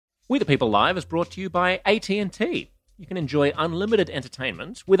We the People Live is brought to you by AT&T. You can enjoy unlimited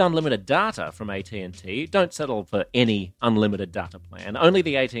entertainment with unlimited data from AT&T. Don't settle for any unlimited data plan. Only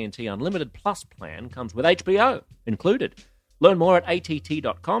the AT&T Unlimited Plus plan comes with HBO included. Learn more at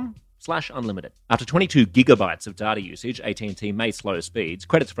att.com/unlimited. After 22 gigabytes of data usage, AT&T may slow speeds.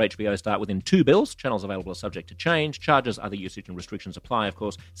 Credits for HBO start within 2 bills. Channels available are subject to change. Charges, other usage and restrictions apply, of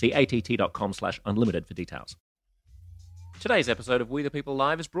course. See att.com/unlimited for details. Today's episode of We the People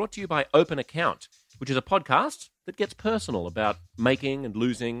Live is brought to you by Open Account, which is a podcast that gets personal about making and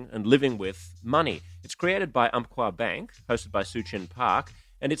losing and living with money. It's created by Umpqua Bank, hosted by Suchin Park,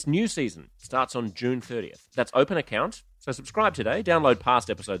 and its new season starts on June 30th. That's Open Account, so subscribe today. Download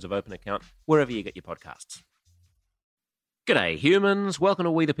past episodes of Open Account wherever you get your podcasts. G'day, humans. Welcome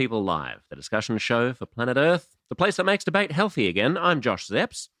to We the People Live, the discussion show for planet Earth, the place that makes debate healthy again. I'm Josh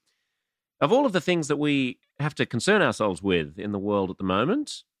Zepps. Of all of the things that we have to concern ourselves with in the world at the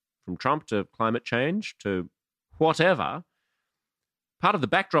moment, from Trump to climate change to whatever, part of the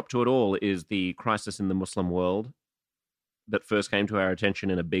backdrop to it all is the crisis in the Muslim world that first came to our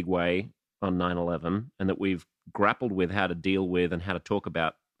attention in a big way on 9/11 and that we've grappled with how to deal with and how to talk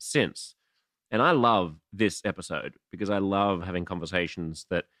about since. And I love this episode because I love having conversations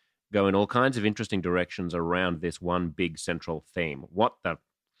that go in all kinds of interesting directions around this one big central theme. What the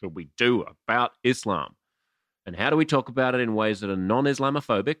should we do about Islam? And how do we talk about it in ways that are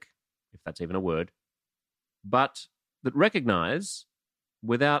non-Islamophobic, if that's even a word, but that recognize,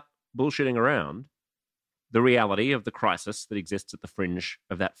 without bullshitting around, the reality of the crisis that exists at the fringe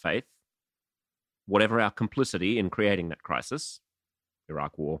of that faith, whatever our complicity in creating that crisis,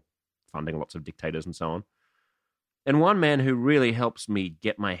 Iraq War, funding lots of dictators and so on. And one man who really helps me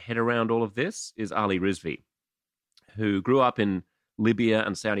get my head around all of this is Ali Rizvi, who grew up in Libya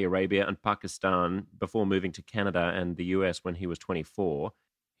and Saudi Arabia and Pakistan before moving to Canada and the US when he was 24.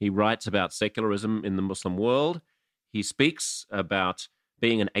 He writes about secularism in the Muslim world. He speaks about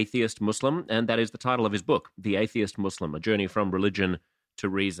being an atheist Muslim, and that is the title of his book, The Atheist Muslim, A Journey from Religion to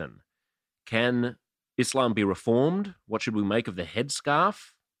Reason. Can Islam be reformed? What should we make of the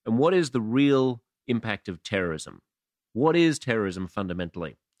headscarf? And what is the real impact of terrorism? What is terrorism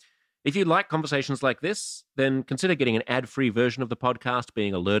fundamentally? If you like conversations like this, then consider getting an ad-free version of the podcast,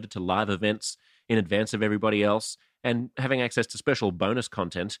 being alerted to live events in advance of everybody else, and having access to special bonus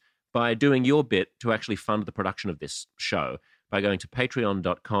content by doing your bit to actually fund the production of this show by going to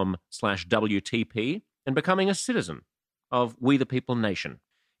patreon.com/WTP and becoming a citizen of We the People Nation.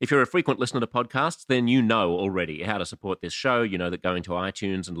 If you're a frequent listener to podcasts, then you know already how to support this show. You know that going to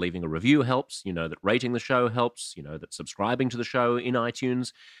iTunes and leaving a review helps. You know that rating the show helps. You know that subscribing to the show in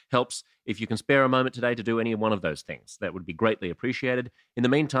iTunes helps. If you can spare a moment today to do any one of those things, that would be greatly appreciated. In the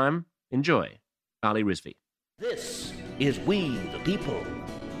meantime, enjoy Ali Rizvi. This is We the People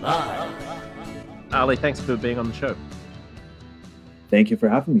Live. Ali, thanks for being on the show. Thank you for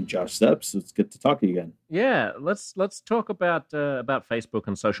having me, Josh Zepps. It's good to talk to you again. Yeah, let's talk about Facebook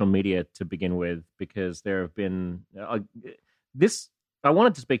and social media to begin with, because there have been this. I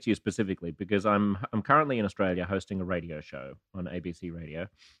wanted to speak to you specifically because I'm currently in Australia hosting a radio show on ABC Radio,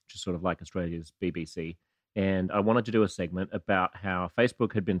 which is sort of like Australia's BBC, and I wanted to do a segment about how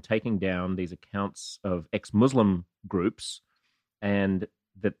Facebook had been taking down these accounts of ex-Muslim groups, and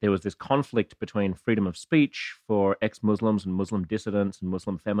that there was this conflict between freedom of speech for ex-Muslims and Muslim dissidents and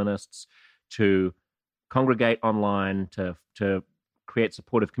Muslim feminists to congregate online, to create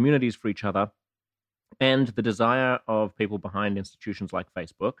supportive communities for each other, and the desire of people behind institutions like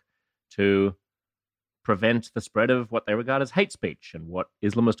Facebook to prevent the spread of what they regard as hate speech and what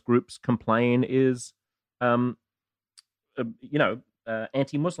Islamist groups complain is, anti-Muslim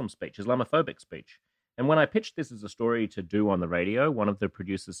speech, Islamophobic speech. And when I pitched this as a story to do on the radio, one of the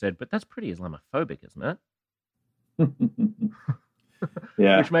producers said, "But that's pretty Islamophobic, isn't it?"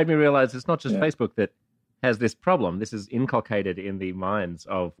 Yeah. Which made me realize it's not just Facebook that has this problem. This is inculcated in the minds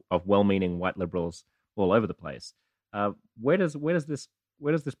of well-meaning white liberals all over the place. Where does this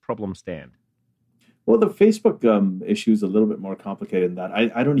problem stand? Well, the Facebook issue is a little bit more complicated than that.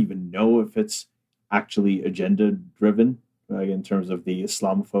 I don't even know if it's actually agenda-driven in terms of the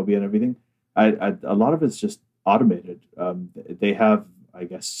Islamophobia and everything. A lot of it's just automated. They have, I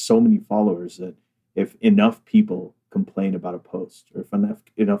guess, so many followers that if enough people complain about a post, or if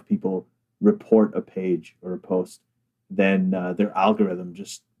enough people report a page or a post, then their algorithm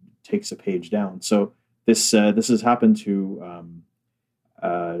just takes a page down. So this has happened to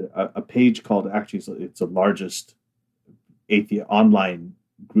a page called, actually, it's the largest online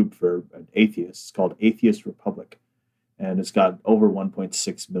group for atheists. It's called Atheist Republic, and it's got over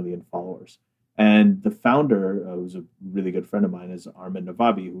 1.6 million followers. And the founder, who's a really good friend of mine, is Armin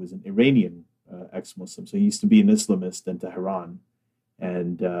Navabi, who is an Iranian ex-Muslim. So he used to be an Islamist in Tehran,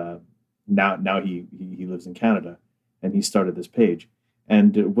 and now he lives in Canada, and he started this page.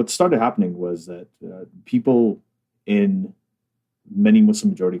 And what started happening was that people in many Muslim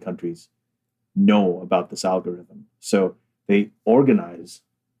majority countries know about this algorithm, so they organize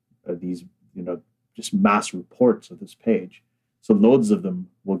these, just mass reports of this page. So loads of them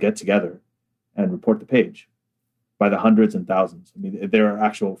will get together and report the page by the hundreds and thousands. I mean, there are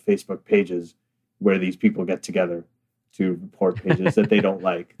actual Facebook pages where these people get together to report pages that they don't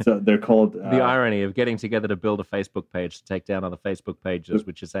like. So they're called... the irony of getting together to build a Facebook page to take down other Facebook pages,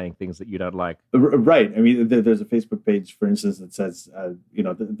 which are saying things that you don't like. Right. I mean, there's a Facebook page, for instance, that says,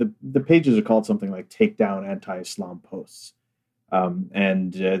 the pages are called something like Take Down Anti-Islam Posts.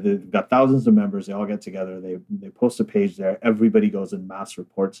 And they've got thousands of members. They all get together. They post a page there. Everybody goes and mass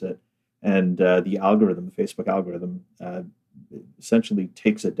reports it. And the algorithm, the Facebook algorithm, essentially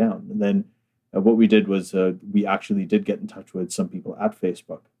takes it down. And then what we did was we actually did get in touch with some people at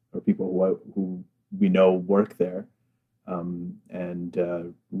Facebook, or people who we know work there. And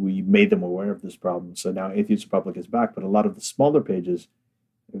we made them aware of this problem. So now Atheist Republic is back. But a lot of the smaller pages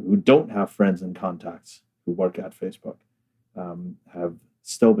who don't have friends and contacts who work at Facebook have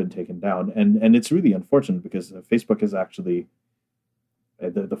still been taken down. And it's really unfortunate because Facebook is actually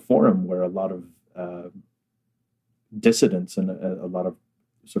the forum where a lot of dissidents and a lot of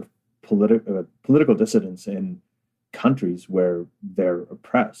sort of political dissidents in countries where they're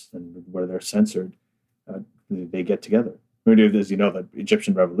oppressed and where they're censored, they get together. As you know, the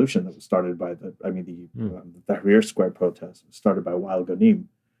Egyptian revolution that was started by the Tahrir Square protest, started by Wael Ghanim,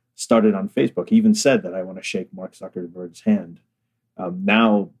 started on Facebook. He even said that I want to shake Mark Zuckerberg's hand.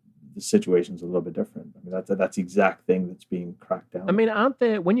 Now the situation's a little bit different. I mean, that's the exact thing that's being cracked down. I mean, aren't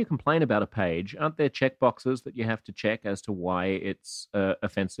there, when you complain about a page, aren't there checkboxes that you have to check as to why it's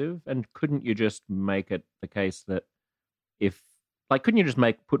offensive? And couldn't you just make it the case that couldn't you just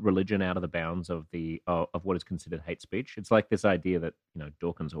put religion out of the bounds of of what is considered hate speech? It's like this idea that,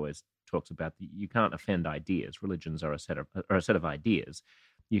 Dawkins always talks about, you can't offend ideas. Religions are a set of ideas.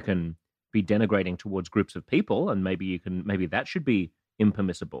 You can be denigrating towards groups of people, and maybe that should be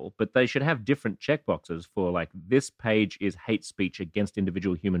impermissible, but they should have different checkboxes for, like, this page is hate speech against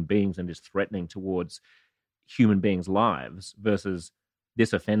individual human beings and is threatening towards human beings' lives, versus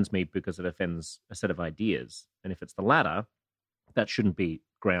this offends me because it offends a set of ideas. And if it's the latter, that shouldn't be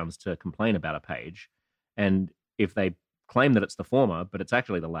grounds to complain about a page. And if they claim that it's the former, but it's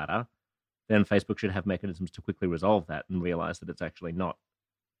actually the latter, then Facebook should have mechanisms to quickly resolve that and realize that it's actually not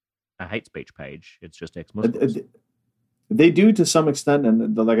a hate speech page. It's just ex-Muslims. They do to some extent,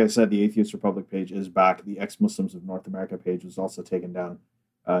 and like I said, the Atheist Republic page is back. The ex-Muslims of North America page was also taken down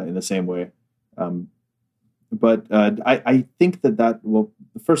in the same way. But I think well,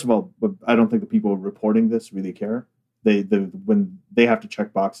 first of all, I don't think the people reporting this really care. When they have to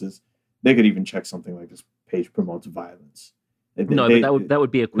check boxes, they could even check something like this page promotes violence. But that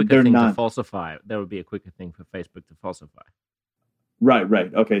would be a quicker thing to falsify. That would be a quicker thing for Facebook to falsify.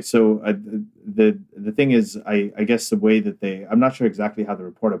 Right. Okay. So the thing is, I guess the way that I'm not sure exactly how they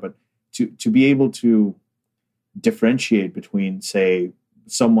report it, but to be able to differentiate between, say,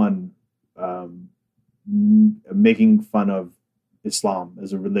 someone making fun of Islam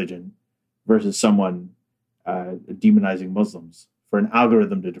as a religion versus someone demonizing Muslims, for an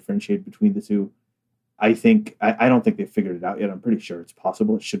algorithm to differentiate between the two, I don't think they've figured it out yet. I'm pretty sure it's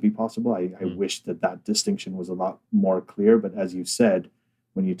possible. It should be possible. I wish that distinction was a lot more clear. But as you said,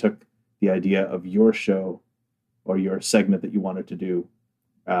 when you took the idea of your show or your segment that you wanted to do,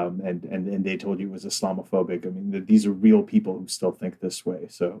 and they told you it was Islamophobic, I mean, these are real people who still think this way.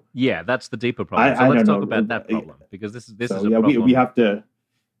 So yeah, that's the deeper problem. So let's talk about that problem, because this is a problem. We have to.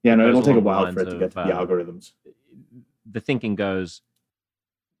 Yeah, no, it'll take a while for it to get to the algorithms. The thinking goes,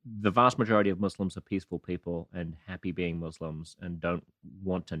 the vast majority of Muslims are peaceful people and happy being Muslims and don't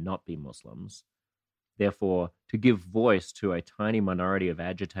want to not be Muslims. Therefore, to give voice to a tiny minority of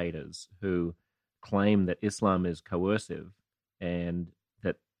agitators who claim that Islam is coercive and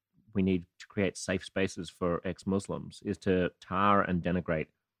that we need to create safe spaces for ex-Muslims is to tar and denigrate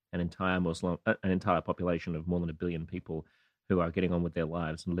an entire population of more than 1 billion people who are getting on with their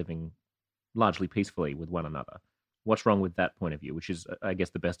lives and living largely peacefully with one another. What's wrong with that point of view, which is, I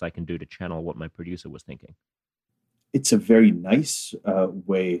guess, the best I can do to channel what my producer was thinking? It's a very nice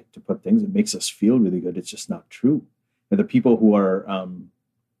way to put things. It makes us feel really good. It's just not true. And the people who are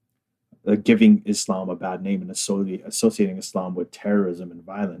giving Islam a bad name and associating Islam with terrorism and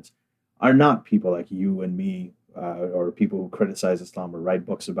violence are not people like you and me or people who criticize Islam or write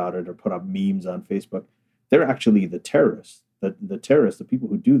books about it or put up memes on Facebook, they're actually the terrorists. The terrorists, the people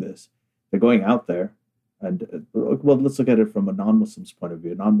who do this, they're going out there and, well, let's look at it from a non-Muslim's point of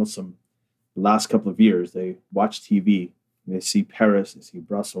view. A non-Muslim, the last couple of years, they watch TV, they see Paris, they see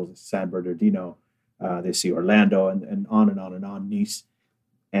Brussels, they see San Bernardino, they see Orlando, and on and on and on, Nice.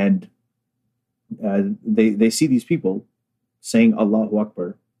 And they see these people saying Allahu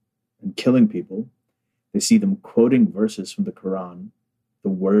Akbar and killing people. They see them quoting verses from the Quran, the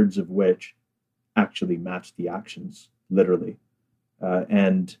words of which actually match the actions, literally.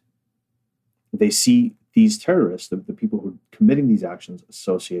 And they see these terrorists, the people who are committing these actions,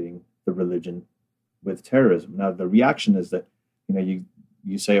 associating the religion with terrorism. Now, the reaction is that,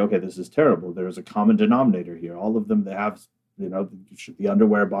 you say, okay, this is terrible. There is a common denominator here. All of them, they have, the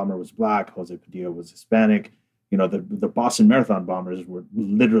underwear bomber was black, Jose Padilla was Hispanic. The Boston Marathon bombers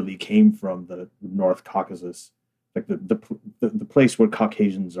literally came from the North Caucasus, like the place where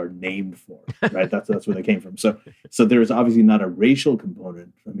Caucasians are named for, right? That's where they came from. So there is obviously not a racial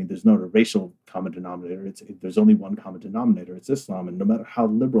component. I mean, there's not a racial common denominator. There's only one common denominator. It's Islam. And no matter how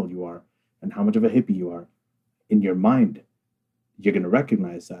liberal you are and how much of a hippie you are, in your mind, you're going to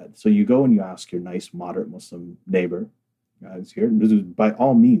recognize that. So you go and you ask your nice, moderate Muslim neighbor, guys here, this is by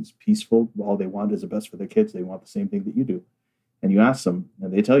all means peaceful. All they want is the best for their kids. They want the same thing that you do. And you ask them,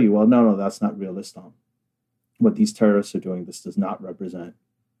 and they tell you, well, no, that's not real Islam. What these terrorists are doing, this does not represent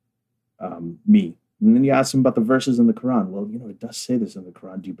me. And then you ask them about the verses in the Quran. Well, it does say this in the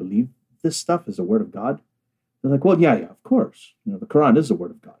Quran. Do you believe this stuff is the word of God? They're like, well, yeah, of course. The Quran is the word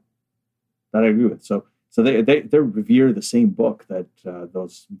of God. That I agree with. So they revere the same book that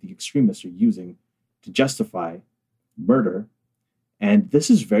the extremists are using to justify murder. And this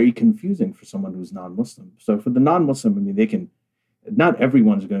is very confusing for someone who's non-Muslim. So for the non-Muslim, I mean, not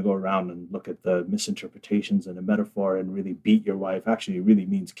everyone's going to go around and look at the misinterpretations and a metaphor and really beat your wife. Actually, it really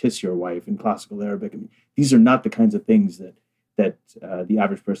means kiss your wife in classical Arabic. I mean, these are not the kinds of things that the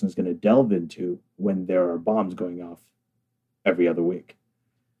average person is going to delve into when there are bombs going off every other week.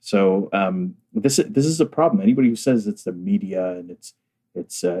 So this is a problem. Anybody who says it's the media and it's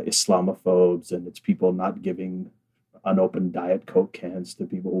Islamophobes and it's people not giving unopened Diet Coke cans to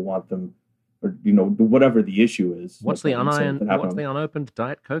people who want them, or whatever the issue is. What's the unopened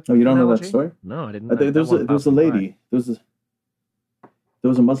Diet Coke? No, you don't analogy? know that story? No, I didn't know. There was a lady. There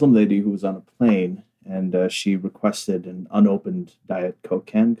was a Muslim lady who was on a plane, and she requested an unopened Diet Coke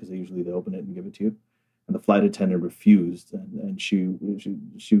can because they open it and give it to you. And the flight attendant refused, and she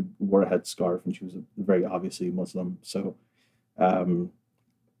wore a headscarf, and she was very obviously Muslim. So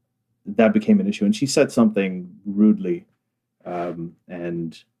that became an issue, and she said something rudely,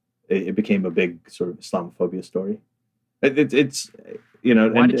 and it became a big sort of Islamophobia story. It's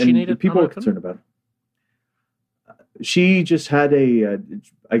Why did she need it people unopened? are concerned about it. She just had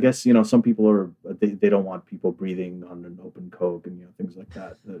I guess some people they don't want people breathing on an open Coke and things like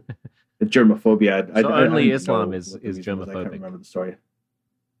that. The germophobia. Only I Islam is I can't germophobic. remember the story.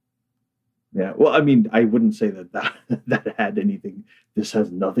 Yeah, well, I mean, I wouldn't say that had anything. This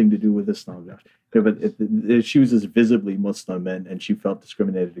has nothing to do with Islam, Josh. Yeah, but she was just visibly Muslim, and she felt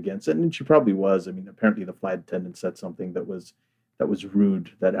discriminated against, and she probably was. I mean, apparently the flight attendant said something that was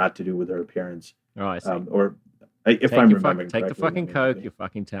rude that had to do with her appearance. Oh, I see. If I'm remembering take the correctly, fucking Coke, you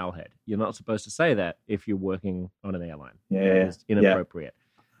fucking towelhead. You're not supposed to say that if you're working on an airline. Yeah, It's inappropriate.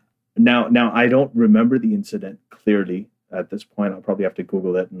 Now, I don't remember the incident clearly at this point. I'll probably have to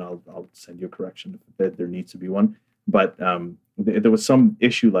Google it, and I'll send you a correction if there needs to be one. But there was some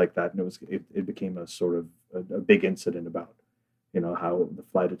issue like that, and it became a sort of a big incident about how the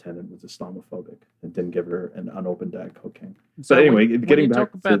flight attendant was Islamophobic and didn't give her an unopened Diet Coke can. So anyway, getting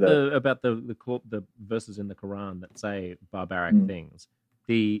back to the verses in the Quran that say barbaric things,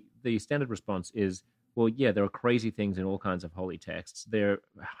 the standard response is, well, yeah, there are crazy things in all kinds of holy texts. They're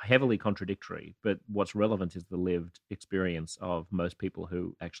heavily contradictory, but what's relevant is the lived experience of most people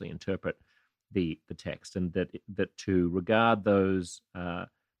who actually interpret the text, and that to regard those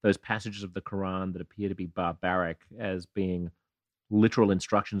passages of the Quran that appear to be barbaric as being literal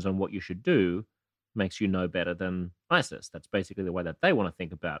instructions on what you should do makes you no better than ISIS. That's basically the way that they want to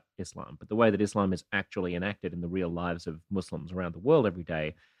think about Islam. But the way that Islam is actually enacted in the real lives of Muslims around the world every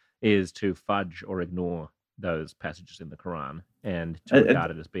day is to fudge or ignore those passages in the Quran and to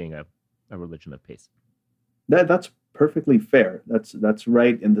regard it as being a religion of peace. That's perfectly fair. That's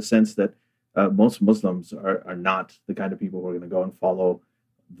right in the sense that most Muslims are not the kind of people who are going to go and follow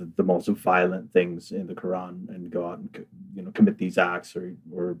the most violent things in the Quran and go out and commit these acts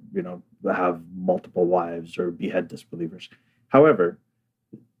or have multiple wives or behead disbelievers. However,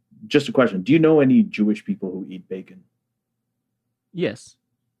 just a question. Do you know any Jewish people who eat bacon? Yes.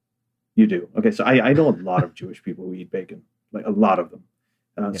 You do. Okay, so I know a lot of Jewish people who eat bacon, like a lot of them.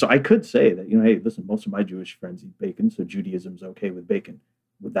 So I could say that, hey, listen, most of my Jewish friends eat bacon, so Judaism's okay with bacon.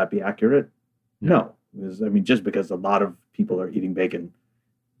 Would that be accurate? No. Because, just because a lot of people are eating bacon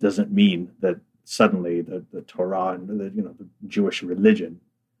doesn't mean that suddenly the Torah and the Jewish religion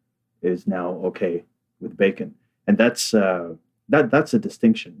is now okay with bacon. And that's a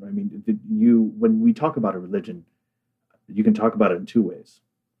distinction. When we talk about a religion, you can talk about it in two ways.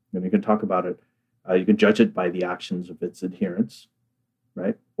 And you can talk about it, you can judge it by the actions of its adherents,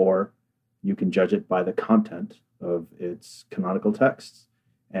 right? Or you can judge it by the content of its canonical texts.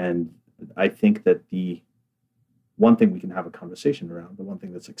 And I think that the one thing we can have a conversation around, the one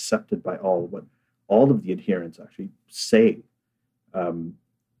thing that's accepted by what all of the adherents actually say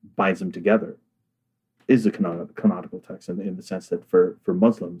binds them together, is the canonical text, in the sense that for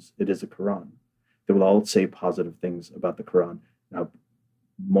Muslims, it is a Quran. They will all say positive things about the Quran. Now,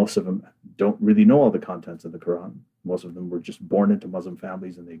 most of them don't really know all the contents of the Quran. Most of them were just born into Muslim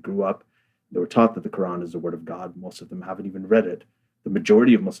families and they grew up. They were taught that the Quran is the word of God. Most of them haven't even read it. The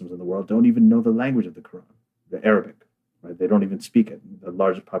majority of Muslims in the world don't even know the language of the Quran, the Arabic, right? They don't even speak it. The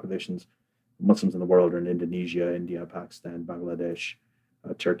largest populations of Muslims in the world are in Indonesia, India, Pakistan, Bangladesh,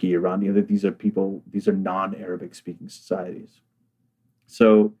 Turkey, Iran. These are non-Arabic speaking societies.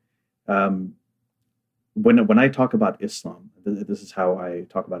 So when I talk about Islam, this is how I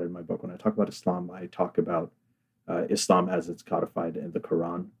talk about it in my book. When I talk about Islam, I talk about Islam as it's codified in the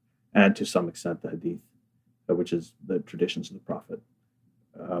Quran and to some extent the Hadith, which is the traditions of the Prophet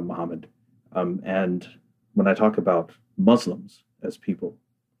Muhammad. And when I talk about Muslims as people,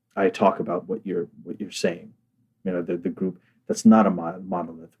 I talk about what you're saying. The group that's not a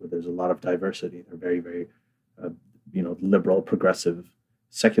monolith, where there's a lot of diversity. They're very, very, liberal, progressive,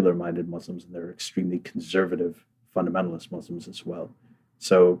 secular-minded Muslims, and they're extremely conservative, fundamentalist Muslims as well.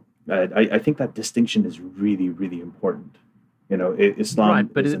 So I think that distinction is really, really important. Islam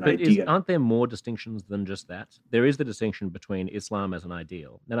is an idea. Aren't there more distinctions than just that? There is the distinction between Islam as an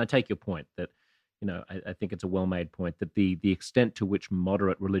ideal. And I take your point that, I think it's a well-made point that the extent to which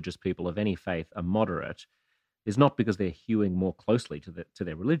moderate religious people of any faith are moderate is not because they're hewing more closely to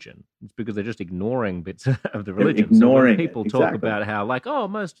their religion. It's because they're just ignoring bits of the religion. Ignoring so when people talk about how,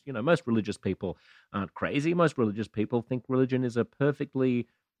 most religious people aren't crazy. Most religious people think religion is a perfectly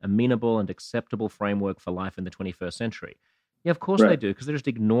amenable and acceptable framework for life in the 21st century. Yeah, of course they do, because they're just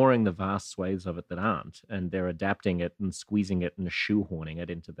ignoring the vast swathes of it that aren't, and they're adapting it and squeezing it and shoehorning it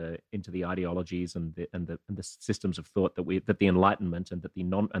into the ideologies and the systems of thought that the Enlightenment and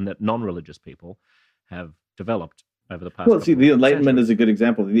that non-religious people have developed over the past. Well, see, the Enlightenment is a good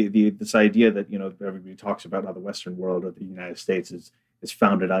example. This idea that everybody talks about how the Western world or the United States is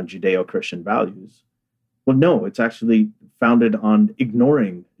founded on Judeo-Christian values. Well, no, it's actually founded on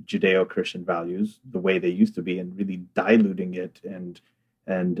ignoring Judeo-Christian values the way they used to be, and really diluting it and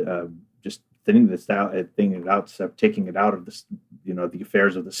just thinning it out, taking it out of the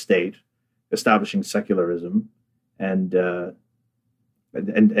affairs of the state, establishing secularism, and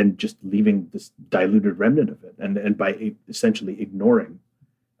just leaving this diluted remnant of it, and by essentially ignoring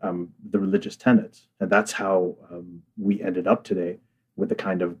the religious tenets, and that's how we ended up today with the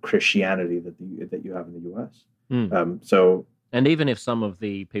kind of Christianity that you have in the U.S. And even if some of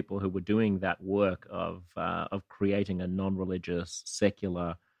the people who were doing that work of creating a non-religious,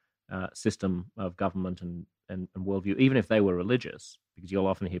 secular system of government and worldview, even if they were religious, because you'll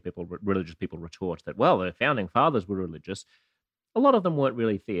often hear religious people retort that, well, the founding fathers were religious. A lot of them weren't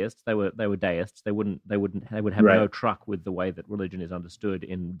really theists. They were deists. They would have no truck with the way that religion is understood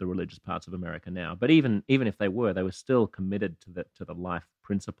in the religious parts of America now. But even if they were still committed to the life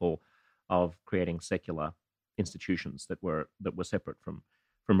principle of creating secular institutions that were separate from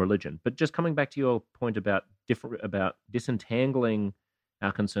religion. But just coming back to your point about disentangling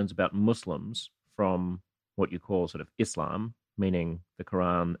our concerns about Muslims from what you call sort of Islam, meaning the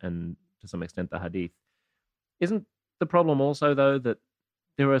Quran and to some extent the Hadith, isn't the problem also, though, that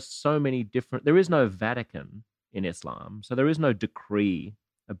there are so many there is no Vatican in Islam, so there is no decree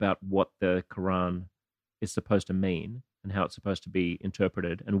about what the Quran is supposed to mean and how it's supposed to be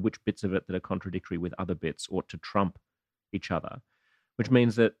interpreted, and which bits of it that are contradictory with other bits ought to trump each other, which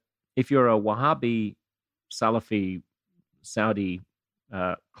means that if you're a Wahhabi, Salafi, Saudi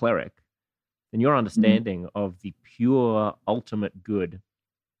cleric, then your understanding of the pure ultimate good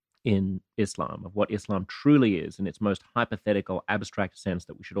in Islam, of what Islam truly is in its most hypothetical, abstract sense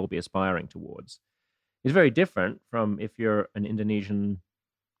that we should all be aspiring towards, is very different from if you're an Indonesian,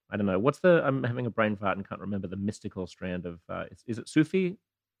 I don't know, I'm having a brain fart and can't remember the mystical strand of, is it Sufi?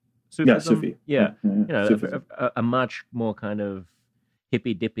 Yeah, Sufism. Sufi. Yeah, Sufism. a much more kind of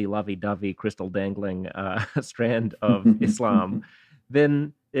hippy dippy, lovey dovey, crystal dangling strand of Islam,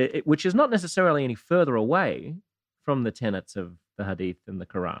 then which is not necessarily any further away from the tenets of the Hadith and the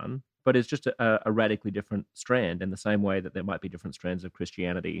Quran, but is just a radically different strand in the same way that there might be different strands of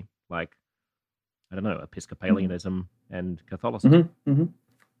Christianity, like, I don't know, Episcopalianism and Catholicism.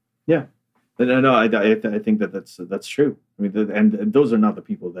 Yeah. No, I think that's true. I mean, and those are not the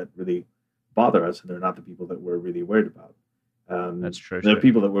people that really bother us, and they're not the people that we're really worried about. That's true. The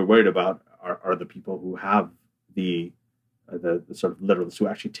people that we're worried about are the people who have the sort of literalists, who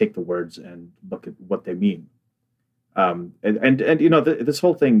actually take the words and look at what they mean. And this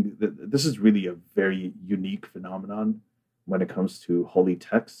whole thing, this is really a very unique phenomenon when it comes to holy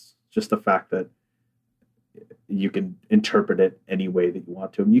texts. Just the fact that you can interpret it any way that you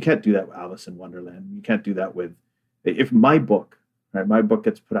want to. And you can't do that with Alice in Wonderland. You can't do that with, if my book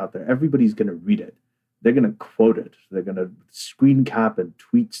gets put out there, everybody's going to read it. They're going to quote it. They're going to screen cap and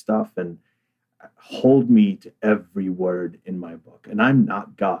tweet stuff and hold me to every word in my book. And I'm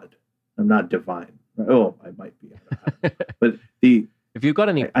not God. I'm not divine. Oh, I might be. But if you've got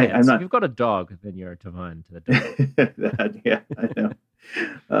any pets, if you've got a dog, then you're divine to the dog. Yeah, I know.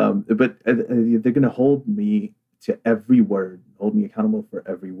 But they're going to hold me to every word, hold me accountable for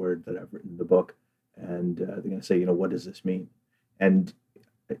every word that I've written in the book. And they're going to say, what does this mean? And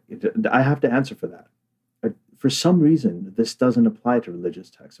I have to answer for that. For some reason, this doesn't apply to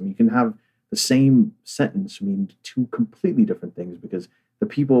religious texts. I mean, you can have the same sentence mean two completely different things, because the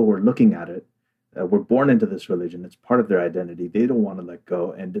people who are looking at it were born into this religion. It's part of their identity. They don't want to let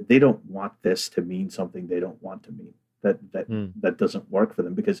go, and they don't want this to mean something they don't want to mean. That doesn't work for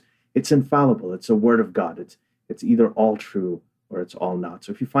them, because it's infallible. It's a word of God. It's either all true or it's all not.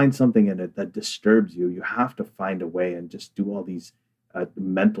 So if you find something in it that disturbs you, you have to find a way and just do all these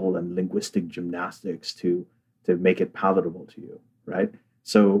mental and linguistic gymnastics to make it palatable to you, right?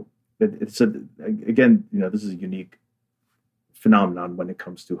 So again, this is a unique phenomenon when it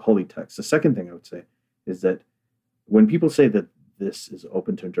comes to holy texts. The second thing I would say is that when people say that this is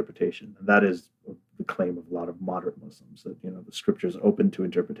open to interpretation, and that is the claim of a lot of moderate Muslims, that the scripture is open to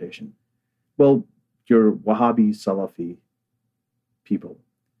interpretation. Well, your Wahhabi, Salafi people,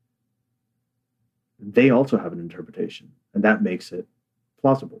 they also have an interpretation, and that makes it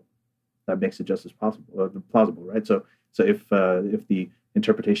plausible. That makes it just as plausible, right? So if the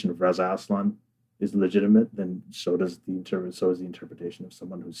interpretation of Raza Aslan is legitimate, then so is the interpretation of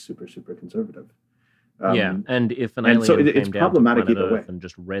someone who's super, super conservative. And if an alien it's came down problematic to planet either way, Earth and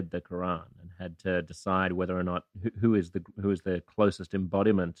just read the Quran and had to decide whether or not who is the closest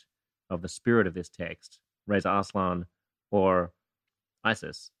embodiment of the spirit of this text, Reza Aslan or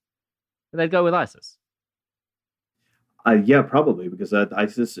ISIS, they'd go with ISIS. Yeah, probably, because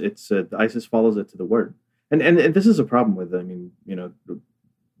ISIS, ISIS follows it to the word, and this is a problem with,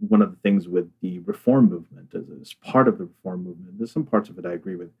 one of the things with the reform movement is part of the reform movement. There's some parts of it I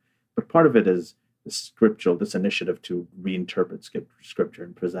agree with, but part of it is this initiative to reinterpret scripture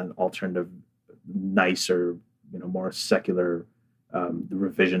and present alternative, nicer, more secular,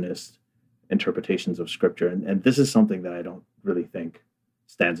 revisionist interpretations of scripture. And this is something that I don't really think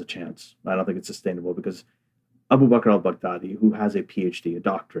stands a chance. I don't think it's sustainable, because Abu Bakr al-Baghdadi, who has a PhD, a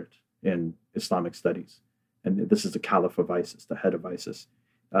doctorate in Islamic studies, and this is the Caliph of ISIS, the head of ISIS,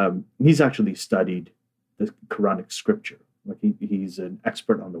 he's actually studied the Quranic scripture. Like he's an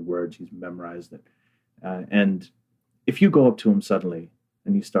expert on the words. He's memorized it. And if you go up to him suddenly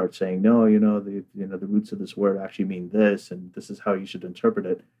and you start saying, no, the roots of this word actually mean this, and this is how you should interpret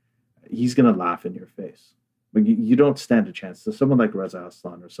it, he's going to laugh in your face. But you don't stand a chance. So someone like Reza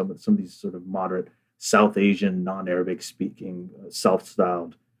Aslan or some of these sort of moderate South Asian, non-Arabic speaking,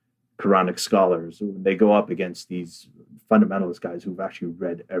 self-styled Quranic scholars, when they go up against these fundamentalist guys who've actually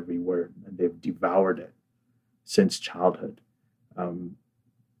read every word and they've devoured it since childhood.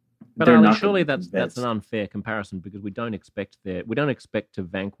 But Ali, surely that's an unfair comparison, because we don't expect to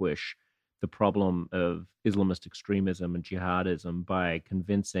vanquish the problem of Islamist extremism and jihadism by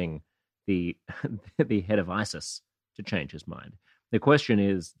convincing the head of ISIS to change his mind. The question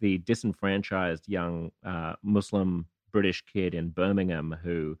is the disenfranchised young Muslim British kid in Birmingham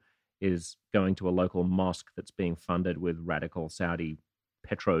who is going to a local mosque that's being funded with radical Saudi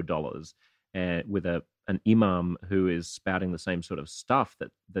petrodollars, with an imam who is spouting the same sort of stuff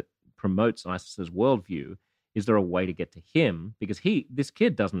that promotes ISIS's worldview. Is there a way to get to him? Because this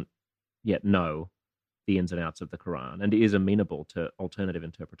kid doesn't yet know the ins and outs of the Quran and is amenable to alternative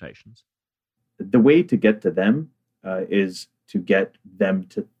interpretations. The way to get to them is to get them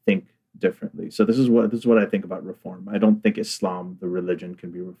to think differently. So this is what I think about reform. I don't think Islam, the religion,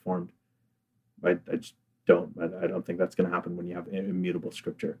 can be reformed. I just don't. I don't think that's going to happen when you have immutable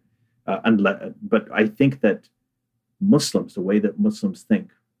scripture. But I think that Muslims, the way that Muslims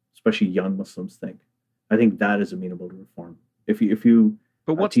think, especially young Muslims think, I think that is amenable to reform. If you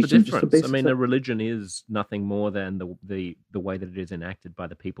But what's the teach them just the difference? I basics mean, of- a religion is nothing more than the way that it is enacted by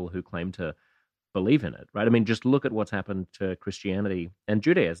the people who claim to believe in it, right? I mean, just look at what's happened to Christianity and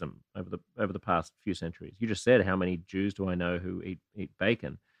Judaism over the past few centuries. You just said, how many Jews do I know who eat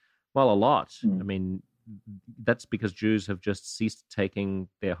bacon? Well, a lot. I mean, that's because Jews have just ceased taking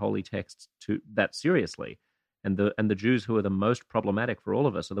their holy texts to that seriously. And the Jews who are the most problematic for all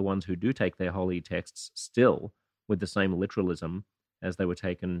of us are the ones who do take their holy texts still with the same literalism as they were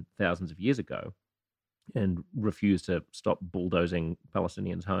taken thousands of years ago, and refuse to stop bulldozing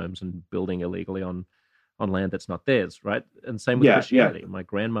Palestinians' homes and building illegally on land that's not theirs, right? And same with Christianity. My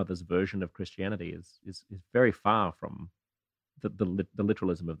grandmother's version of Christianity is very far from the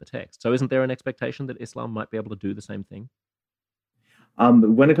literalism of the text. So isn't there an expectation that Islam might be able to do the same thing?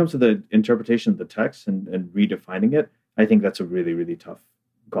 When it comes to the interpretation of the text and redefining it, I think that's a really, really tough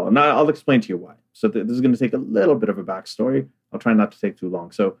call. And I'll explain to you why. So this is going to take a little bit of a backstory. I'll try not to take too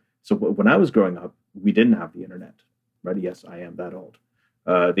long. So when I was growing up, we didn't have the internet, right? Yes, I am that old.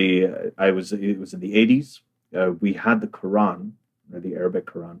 It was in the 80s. We had the Quran, or the Arabic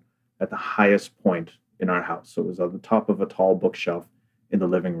Quran, at the highest point in our house. So it was on the top of a tall bookshelf in the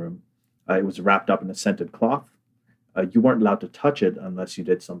living room. It was wrapped up in a scented cloth. You weren't allowed to touch it unless you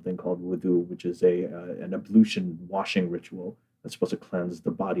did something called wudu, which is an ablution washing ritual that's supposed to cleanse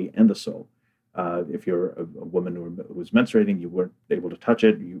the body and the soul. If you're a woman who was menstruating, you weren't able to touch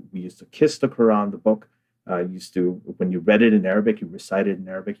it. We used to kiss the Quran, the book. When you read it in Arabic, you recited in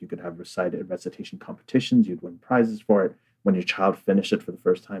Arabic. You could have recitation competitions. You'd win prizes for it. When your child finished it for the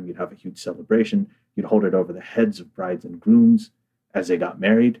first time, you'd have a huge celebration. You'd hold it over the heads of brides and grooms as they got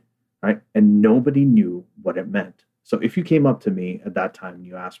married, right? And nobody knew what it meant. So if you came up to me at that time and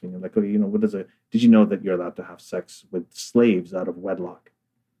you asked me, like, oh, did you know that you're allowed to have sex with slaves out of wedlock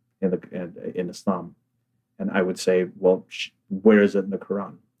in Islam? And I would say, well, where is it in the Quran?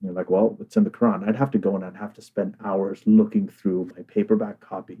 And you're like, well, it's in the Quran. I'd have to go and I'd have to spend hours looking through my paperback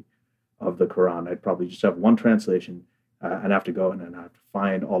copy of the Quran. I'd probably just have one translation. I'd have to go and I'd have to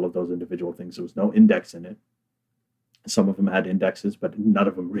find all of those individual things. There was no index in it. Some of them had indexes, but none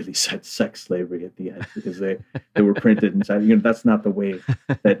of them really said sex slavery at the end because they were printed inside. That's not the way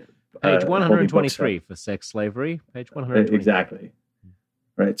that page 123 for sex slavery. Page 123. Exactly.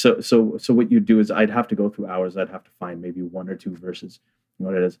 Right. So what you do is I'd have to go through hours. I'd have to find maybe one or two verses,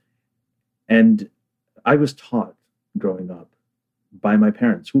 what it is. And I was taught growing up by my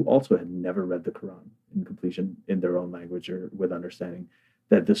parents, who also had never read the Quran in completion in their own language or with understanding,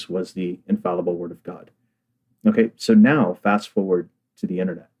 that this was the infallible word of God. Okay, so now fast forward to the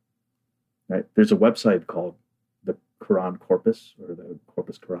internet, right? There's a website called the Quran Corpus or the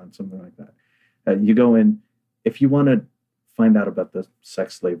Corpus Quran, something like that. You go in, if you want to find out about the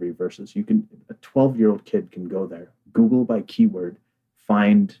sex slavery verses, a 12-year-old kid can go there, Google by keyword,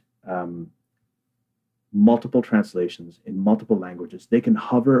 find multiple translations in multiple languages. They can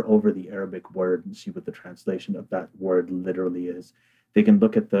hover over the Arabic word and see what the translation of that word literally is. They can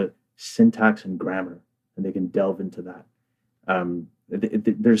look at the syntax and grammar, and they can delve into that.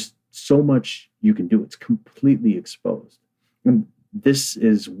 There's so much you can do. It's completely exposed. And this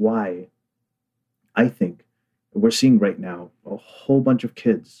is why I think we're seeing right now a whole bunch of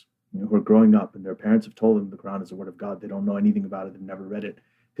kids who are growing up and their parents have told them the Quran is the word of God. They don't know anything about it. They've never read it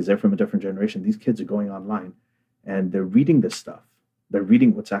because they're from a different generation. These kids are going online and they're reading this stuff. They're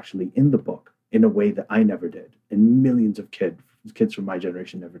reading what's actually in the book in a way that I never did. And millions of kids from my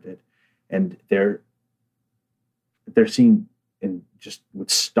generation never did. And they're seeing in just with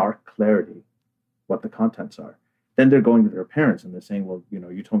stark clarity what the contents are. Then they're going to their parents and they're saying, well,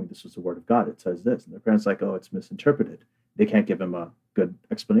 you told me this was the word of God. It says this. And their parents are like, oh, it's misinterpreted. They can't give them a good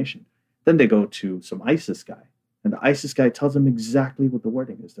explanation. Then they go to some ISIS guy. And the ISIS guy tells them exactly what the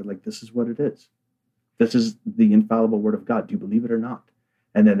wording is. They're like, this is what it is. This is the infallible word of God. Do you believe it or not?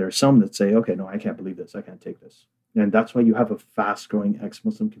 And then there are some that say, okay, no, I can't believe this. I can't take this. And that's why you have a fast-growing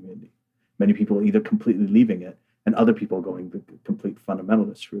ex-Muslim community. Many people either completely leaving it and other people going the complete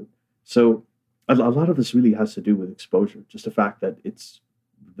fundamentalist route. So a lot of this really has to do with exposure, just the fact that it's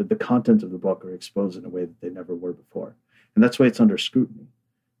the content of the book are exposed in a way that they never were before. And that's why it's under scrutiny.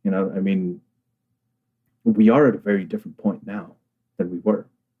 We are at a very different point now than we were.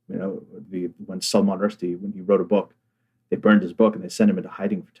 When Salman Rushdie, when he wrote a book, they burned his book and they sent him into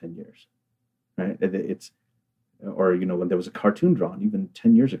hiding for 10 years. Right? When there was a cartoon drawn even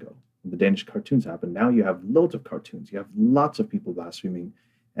 10 years ago when the Danish cartoons happened. Now you have loads of cartoons. You have lots of people blaspheming,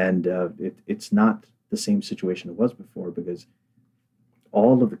 and it's not the same situation it was before because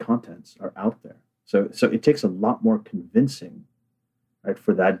all of the contents are out there. So it takes a lot more convincing, right,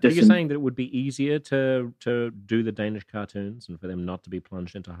 for that. Are you saying that it would be easier to do the Danish cartoons and for them not to be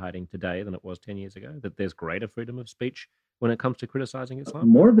plunged into hiding today than it was 10 years ago? That there's greater freedom of speech when it comes to criticizing Islam?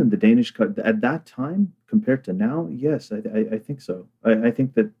 More than the Danish at that time compared to now? Yes, I think so. I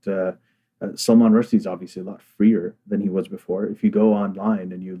think that Salman Rushdie is obviously a lot freer than he was before. If you go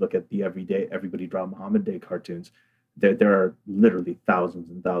online and you look at the Everybody Draw Muhammad Day cartoons, there are literally thousands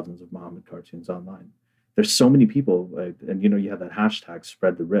and thousands of Muhammad cartoons online. There's so many people, and you have that hashtag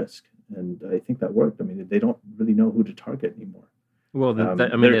spread the risk, and I think that worked. I mean, they don't really know who to target anymore. Well,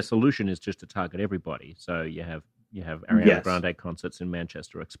 their solution is just to target everybody. So you have Ariana Grande concerts in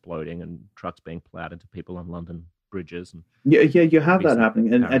Manchester exploding and trucks being plowed into people on London bridges. And you have that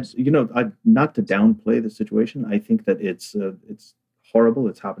happening, and not to downplay the situation. I think that it's horrible.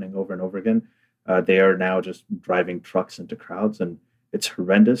 It's happening over and over again. They are now just driving trucks into crowds, and it's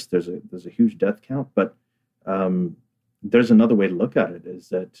horrendous. There's a huge death count, but there's another way to look at it: is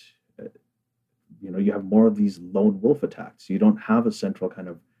that you have more of these lone wolf attacks. You don't have a central kind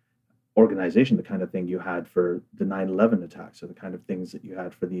of organization, the kind of thing you had for the 9/11 attacks, or the kind of things that you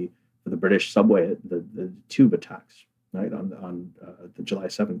had for the British subway, the tube attacks, right, on the July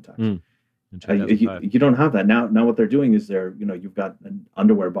 7th attacks. You don't have that now. Now what they're doing is you've got an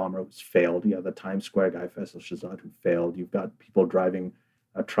underwear bomber who's failed. You have the Times Square guy, Faisal Shahzad, who failed. You've got people driving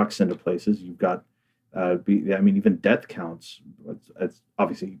trucks into places. You've got, even death counts. It's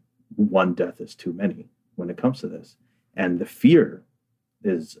obviously one death is too many when it comes to this, and the fear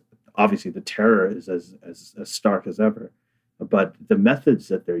is obviously, the terror is as stark as ever, but the methods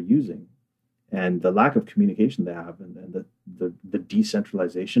that they're using and the lack of communication they have, and the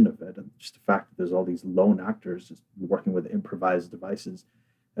decentralization of it, and just the fact that there's all these lone actors just working with improvised devices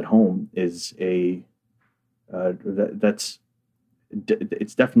at home is it's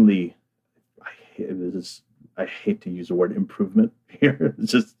definitely, I hate to use the word improvement here.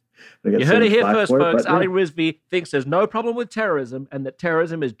 It's just, you heard it here first, folks. Ali Rizvi thinks there's no problem with terrorism and that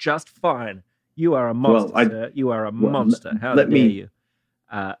terrorism is just fine. You are a monster, sir. You are a monster. How dare you?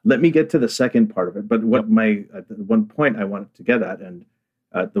 Let me get to the second part of it. But what one point I wanted to get at, and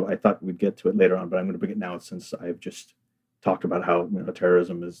though I thought we'd get to it later on, but I'm going to bring it now since I've just talked about how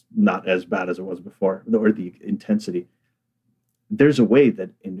terrorism is not as bad as it was before, or the intensity. There's a way that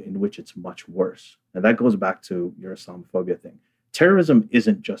in which it's much worse. And that goes back to your Islamophobia thing. Terrorism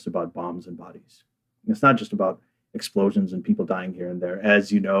isn't just about bombs and bodies. It's not just about explosions and people dying here and there. As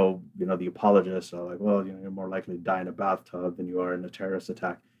the apologists are like, well, you're more likely to die in a bathtub than you are in a terrorist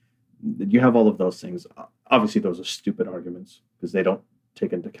attack. You have all of those things. Obviously, those are stupid arguments because they don't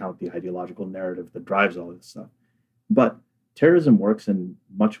take into account the ideological narrative that drives all this stuff. But terrorism works in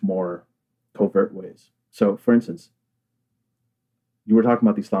much more covert ways. So, for instance, you were talking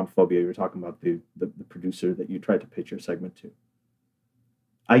about the Islamophobia. You were talking about the producer that you tried to pitch your segment to.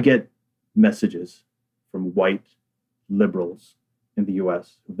 I get messages from white liberals in the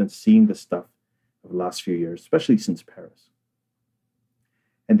US who've been seeing this stuff over the last few years, especially since Paris.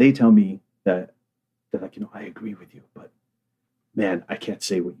 And they tell me that they're like, I agree with you, but man, I can't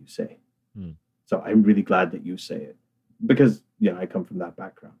say what you say. So I'm really glad that you say it because, I come from that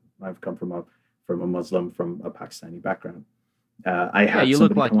background. I've come from a Muslim, from a Pakistani background. You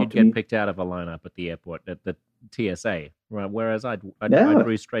look like you'd get picked out of a lineup at the airport at the TSA, right? Whereas I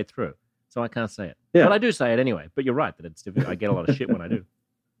drew straight through, so I can't say it. Yeah. But I do say it anyway. But you're right that it's difficult. I get a lot of shit when I do.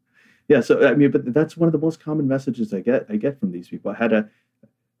 Yeah, so but that's one of the most common messages I get from these people. I had a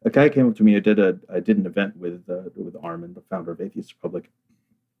guy came up to me. I did an event with Armin, the founder of Atheist Republic,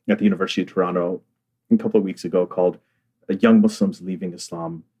 at the University of Toronto a couple of weeks ago, called "Young Muslims Leaving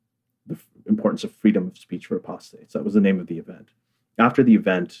Islam: The Importance of Freedom of Speech for Apostates." That was the name of the event. After the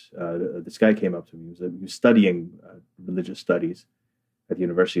event, this guy came up to me. He was studying religious studies at the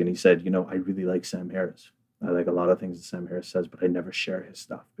university, and he said, I really like Sam Harris. I like a lot of things that Sam Harris says, but I never share his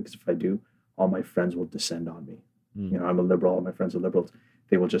stuff because if I do, all my friends will descend on me. I'm a liberal. All my friends are liberals.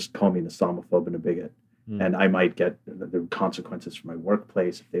 They will just call me an Islamophobe and a bigot. And I might get the consequences for my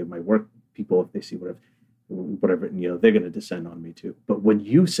workplace. If they have my work people, if they see whatever, they're going to descend on me too. But when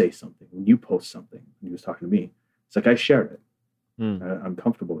you say something, when you post something, and he was talking to me, it's like I share it. I'm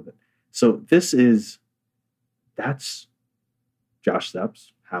comfortable with it. So that's Josh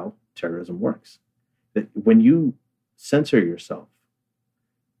Steps, how terrorism works. That when you censor yourself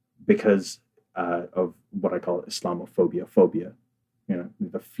because of what I call Islamophobia,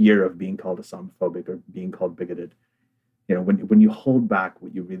 the fear of being called Islamophobic or being called bigoted, when you hold back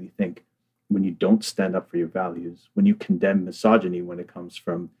what you really think, when you don't stand up for your values, when you condemn misogyny when it comes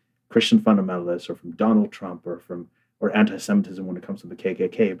from Christian fundamentalists or from Donald Trump or anti-Semitism when it comes to the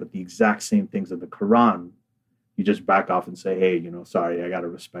KKK, but the exact same things in the Quran, you just back off and say, hey, sorry, I got to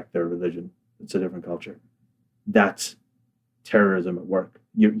respect their religion. It's a different culture. That's terrorism at work.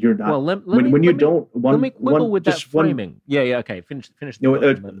 You're not. Well, let me quibble with that framing. Okay. Finish the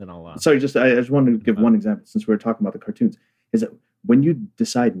and then I'll. Sorry, I just wanted to give one example since we were talking about the cartoons. Is that when you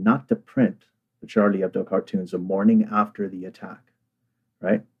decide not to print the Charlie Hebdo cartoons the morning after the attack,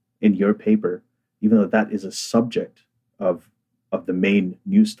 right, in your paper, even though that is a subject of the main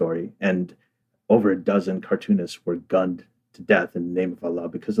news story, and over a dozen cartoonists were gunned to death in the name of Allah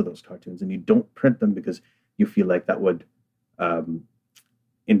because of those cartoons, and you don't print them because you feel like that would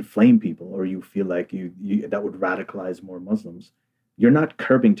inflame people, or you feel like you that would radicalize more Muslims. You're not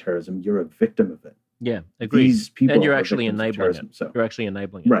curbing terrorism; you're a victim of it. Yeah, agreed. These people and you're actually enabling it. So. You're actually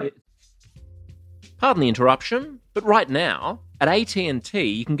enabling it. Right. Pardon the interruption, but right now at AT&T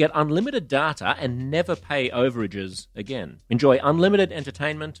you can get unlimited data and never pay overages again. Enjoy unlimited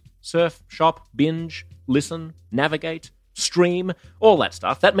entertainment, surf, shop, binge, listen, navigate, stream, all that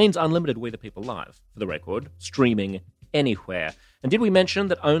stuff. That means unlimited We the People Live, for the record, streaming anywhere. And did we mention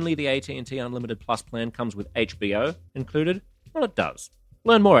that only the AT&T Unlimited Plus plan comes with HBO included? Well, it does.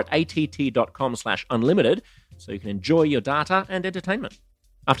 Learn more at att.com/unlimited so you can enjoy your data and entertainment.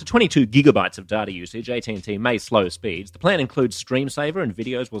 After 22 gigabytes of data usage, AT&T may slow speeds. The plan includes Stream Saver, and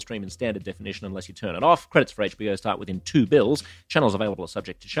videos will stream in standard definition unless you turn it off. Credits for HBO start within 2 bills. Channels available are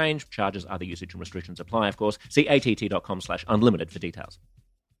subject to change. Charges, other usage and restrictions apply, of course. See att.com/unlimited for details.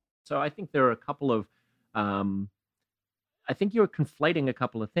 So I think there are a couple of... I think you're conflating a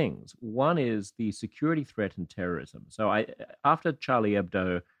couple of things. One is the security threat and terrorism. So after Charlie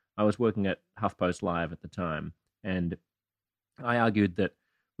Hebdo, I was working at HuffPost Live at the time, and I argued that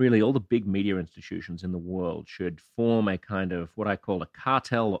really all the big media institutions in the world should form a kind of what I call a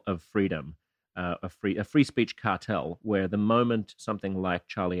cartel of freedom, a free speech cartel, where the moment something like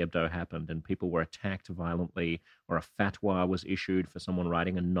Charlie Hebdo happened and people were attacked violently, or a fatwa was issued for someone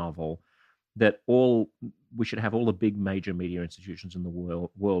writing a novel, that we should have all the big major media institutions in the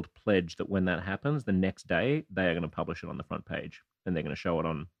world pledge that when that happens, the next day they are going to publish it on the front page, and they're going to show it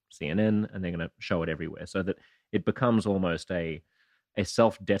on CNN, and they're going to show it everywhere, so that it becomes almost a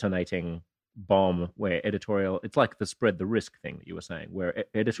self-detonating bomb where it's like the spread the risk thing that you were saying, where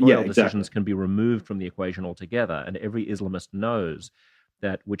editorial decisions can be removed from the equation altogether, and every Islamist knows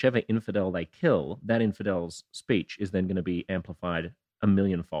that whichever infidel they kill, that infidel's speech is then going to be amplified a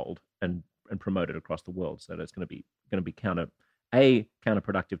millionfold and promoted across the world, so that it's going to be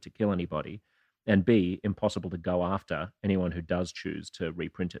counterproductive to kill anybody, and B, impossible to go after anyone who does choose to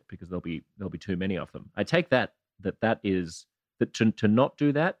reprint it, because there'll be too many of them. I take that to not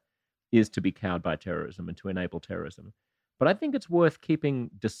do that is to be cowed by terrorism and to enable terrorism. But I think it's worth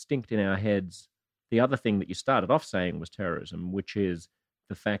keeping distinct in our heads the other thing that you started off saying was terrorism, which is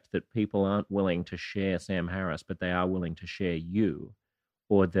the fact that people aren't willing to share Sam Harris, but they are willing to share you,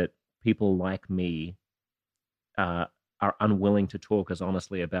 or that people like me are unwilling to talk as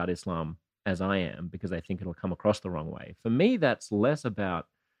honestly about Islam as I am because they think it'll come across the wrong way. For me, that's less about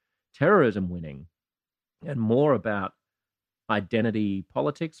terrorism winning and more about identity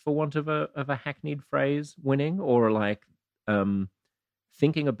politics, for want of a hackneyed phrase, winning, or like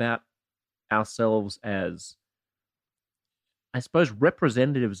thinking about ourselves as, I suppose,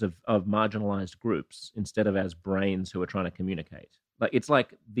 representatives of marginalized groups instead of as brains who are trying to communicate. Like, it's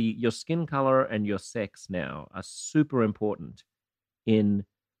like your skin color and your sex now are super important in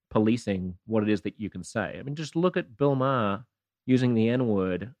policing what it is that you can say. I mean, just look at Bill Maher using the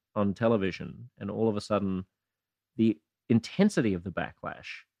N-word on television, and all of a sudden the intensity of the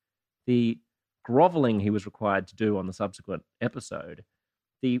backlash, the groveling he was required to do on the subsequent episode,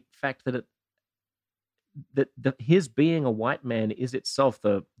 the fact that his being a white man is itself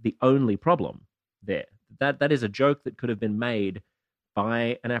the only problem there. That is a joke that could have been made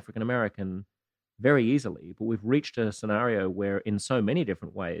by an African American very easily, but we've reached a scenario where, in so many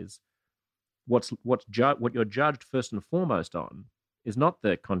different ways, what you're judged first and foremost on is not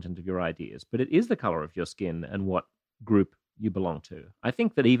the content of your ideas, but it is the color of your skin and what group you belong to. I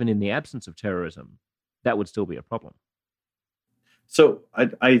think that even in the absence of terrorism, that would still be a problem. So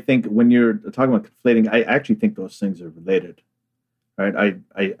I think when you're talking about conflating, I actually think those things are related, right?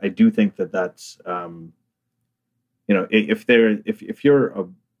 I do think that's if you're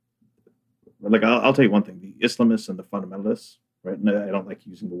I'll tell you one thing: the Islamists and the fundamentalists, right? And I don't like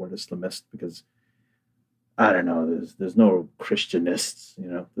using the word Islamist because I don't know. There's no Christianists,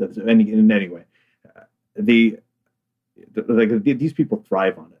 in any way. like these people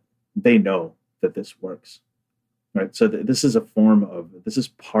thrive on it. They know that this works, right? So this is this is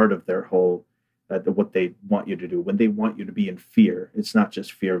part of their whole, what they want you to do. When they want you to be in fear, it's not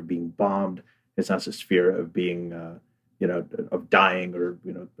just fear of being bombed. It's not just fear of being, of dying, or,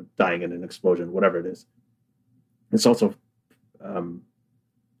 dying in an explosion, whatever it is. It's also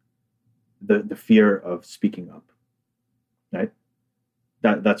the fear of speaking up, right?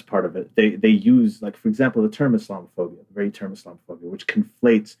 That's part of it. They use, like, for example, the term Islamophobia, the very term Islamophobia, which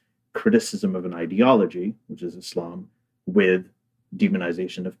conflates criticism of an ideology, which is Islam, with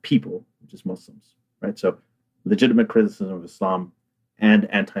demonization of people, which is Muslims, right? So legitimate criticism of Islam and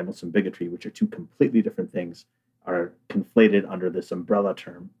anti-Muslim bigotry, which are two completely different things, are conflated under this umbrella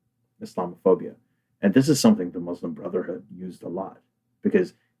term, Islamophobia. And this is something the Muslim Brotherhood used a lot,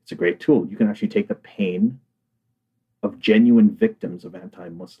 because it's a great tool. You can actually take the pain of genuine victims of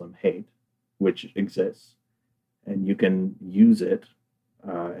anti-Muslim hate, which exists, and you can use it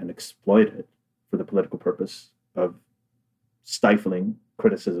and exploit it for the political purpose of stifling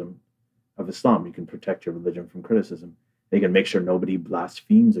criticism of Islam. You can protect your religion from criticism. You can make sure nobody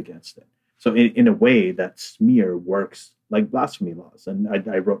blasphemes against it. So in a way, that smear works like blasphemy laws. And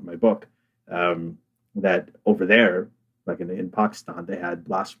I wrote in my book that over there, like in Pakistan, they had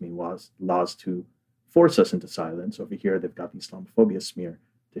blasphemy laws to force us into silence. Over here, they've got the Islamophobia smear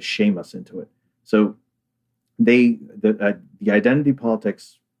to shame us into it. So the identity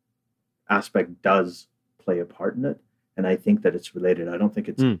politics aspect does play a part in it, and I think that it's related. I don't think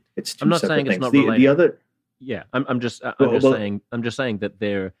it's two I'm not separate saying things. It's not the related. other, yeah, I'm just saying that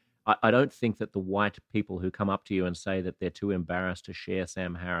they're. I don't think that the white people who come up to you and say that they're too embarrassed to share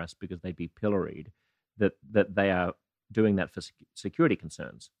Sam Harris because they'd be pilloried, that they are doing that for security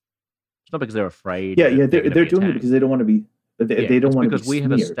concerns. It's not because they're afraid. Yeah, they're doing it because they don't want to be. They don't want to be because we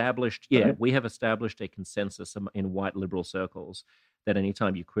have smeared, established. Yeah, right? We have established a consensus in white liberal circles that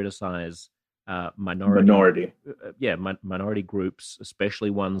anytime you criticize minority groups, especially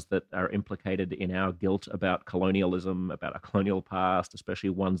ones that are implicated in our guilt about colonialism, about our colonial past, especially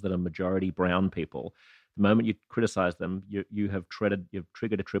ones that are majority brown people, the moment you criticize them, you've triggered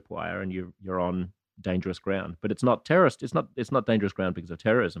a tripwire, and you're on dangerous ground. But it's not terrorist. It's not dangerous ground because of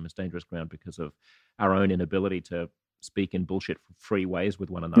terrorism. It's dangerous ground because of our own inability to speak in bullshit free ways with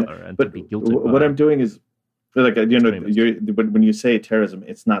one another, and to be guilty. What I'm doing is, like, when you say terrorism,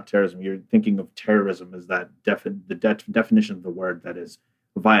 it's not terrorism. You're thinking of terrorism as that the definition of the word, that is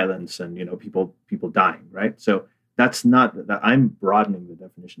violence and people dying, right? So that's not that. I'm broadening the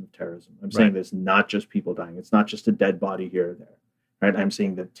definition of terrorism. I'm saying there's not just people dying. It's not just a dead body here or there, right? I'm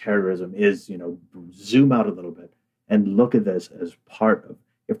saying that terrorism is, zoom out a little bit and look at this as part of,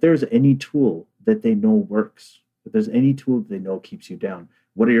 if there's any tool that they know works, if there's any tool that they know keeps you down,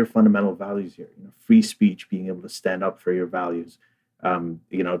 what are your fundamental values here? Free speech, being able to stand up for your values,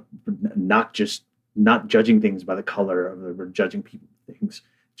 not judging things by the color of judging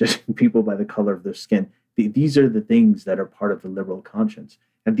people by the color of their skin. These are the things that are part of the liberal conscience.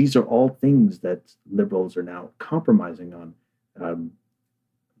 And these are all things that liberals are now compromising on,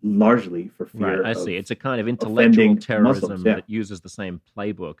 largely for fear. Right, I see. It's a kind of intellectual terrorism Muslims, that uses the same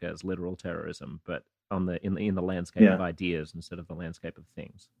playbook as literal terrorism, but in the landscape of ideas instead of the landscape of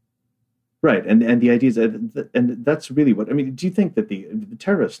things. Right, and the idea is and that's really what I mean. Do you think that the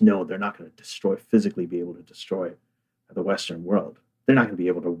terrorists know they're not going to physically be able to destroy the Western world? They're not going to be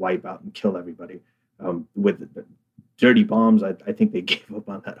able to wipe out and kill everybody with dirty bombs. I think they gave up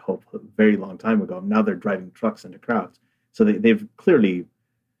on that hope a very long time ago. Now they're driving trucks into crowds, so they've clearly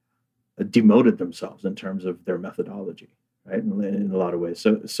demoted themselves in terms of their methodology, right? In a lot of ways.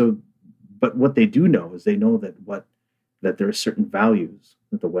 So, but what they do know is they know that there are certain values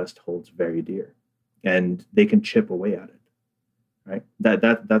that the West holds very dear, and they can chip away at it, right?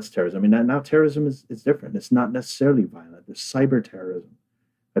 That's terrorism. I mean, now terrorism is different. It's not necessarily violent. There's cyber terrorism.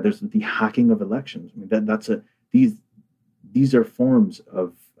 There's the hacking of elections. I mean, these are forms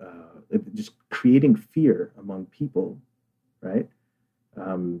of just creating fear among people, right?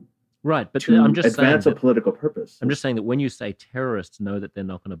 Right, but to I'm just advance saying a political purpose. I'm just saying that when you say terrorists know that they're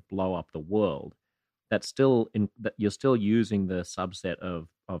not going to blow up the world, that's still that you're still using the subset of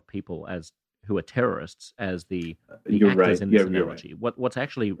people as who are terrorists as the actors in this analogy. Right. What's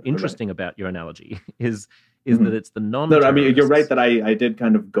actually interesting about your analogy is that it's the non-terrorists. No, I mean, you're right that I did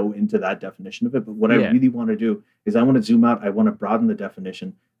kind of go into that definition of it, but what I really want to do is I want to zoom out. I want to broaden the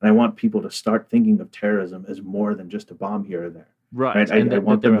definition, and I want people to start thinking of terrorism as more than just a bomb here or there. Right, and I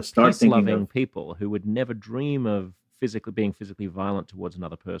want them to start thinking of people who would never dream of being physically violent towards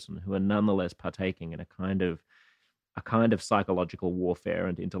another person, who are nonetheless partaking in a kind of a kind of psychological warfare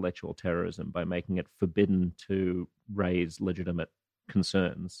and intellectual terrorism by making it forbidden to raise legitimate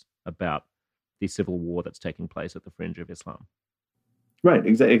concerns about the civil war that's taking place at the fringe of Islam. Right,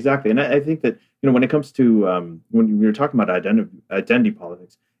 exactly. And I think that, when it comes to, when you're talking about identity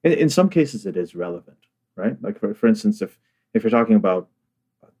politics, in some cases it is relevant, right? Like, for instance, if you're talking about,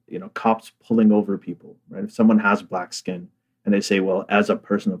 cops pulling over people, right? If someone has black skin and they say, well, as a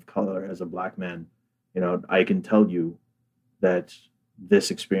person of color, as a black man, I can tell you that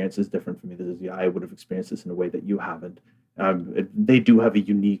this experience is different for me. I would have experienced this in a way that you haven't. They do have a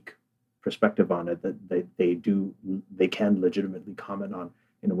unique perspective on it that they can legitimately comment on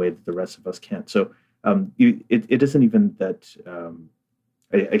in a way that the rest of us can't. So it isn't even that.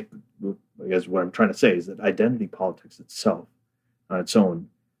 I guess what I'm trying to say is that identity politics itself, on its own,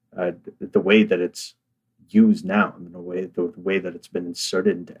 the way that it's used now, and the way that it's been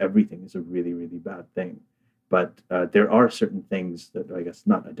inserted into everything, is a really, really bad thing. But there are certain things that, I guess,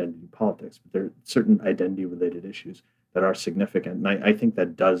 not identity politics, but there are certain identity-related issues that are significant. And I think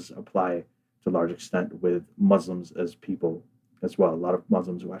that does apply to a large extent with Muslims as people as well. A lot of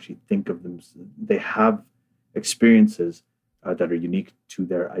Muslims who actually think of them, they have experiences that are unique to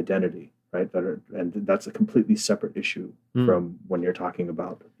their identity, right? And that's a completely separate issue from when you're talking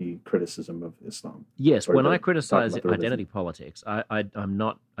about the criticism of Islam. Yes, when I criticize identity politics, I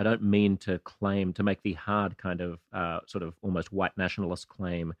don't mean to make the hard kind of sort of almost white nationalist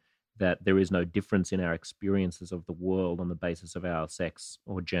claim that there is no difference in our experiences of the world on the basis of our sex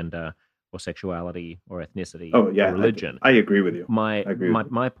or gender or sexuality or ethnicity or religion. I agree with you.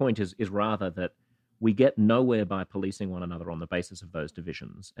 My point is rather that we get nowhere by policing one another on the basis of those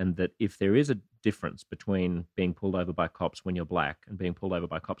divisions, and that if there is a difference between being pulled over by cops when you're black and being pulled over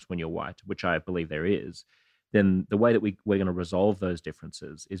by cops when you're white, which I believe there is, then the way that we're going to resolve those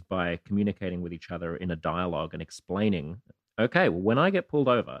differences is by communicating with each other in a dialogue and explaining, okay, well, when I get pulled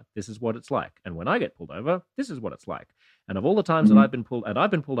over, this is what it's like. And when I get pulled over, this is what it's like. And of all the times that I've been pulled, and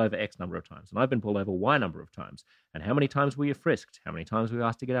I've been pulled over X number of times, and I've been pulled over Y number of times. And how many times were you frisked? How many times were you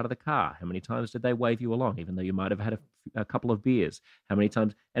asked to get out of the car? How many times did they wave you along, even though you might have had a couple of beers? How many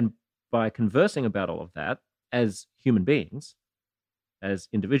times? And by conversing about all of that as human beings, as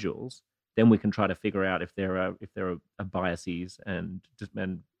individuals, then we can try to figure out if there are biases and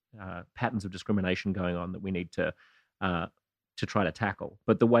patterns of discrimination going on that we need to try to tackle.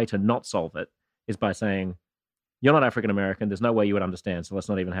 But the way to not solve it is by saying, you're not African American, there's no way you would understand, so let's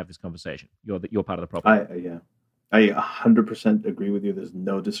not even have this conversation. You're part of the problem. I 100% agree with you. There's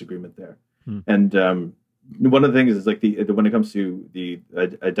no disagreement there. And one of the things is, like, when it comes to the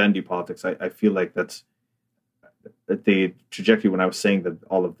identity politics, I feel like that's the trajectory. When I was saying that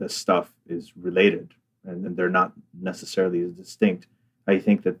all of this stuff is related and they're not necessarily as distinct, I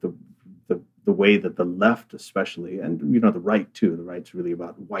think that the way that the left, especially, and the right too, the right's really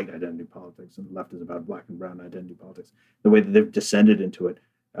about white identity politics, and the left is about black and brown identity politics. The way that they've descended into it,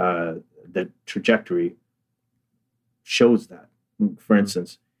 the trajectory shows that. For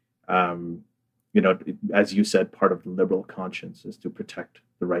instance, as you said, part of the liberal conscience is to protect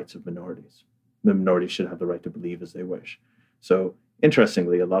the rights of minorities. The minorities should have the right to believe as they wish. So,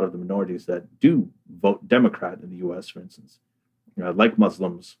 interestingly, a lot of the minorities that do vote Democrat in the U.S., for instance, like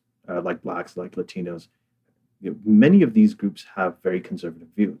Muslims, like blacks, like Latinos, many of these groups have very conservative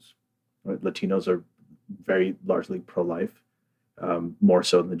views. Right? Latinos are very largely pro-life, more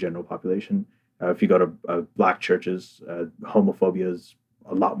so than the general population. If you go to black churches, homophobia is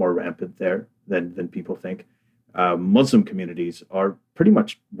a lot more rampant there than people think. Muslim communities are pretty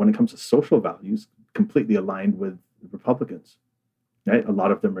much, when it comes to social values, completely aligned with Republicans. Right? A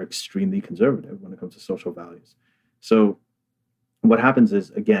lot of them are extremely conservative when it comes to social values. So what happens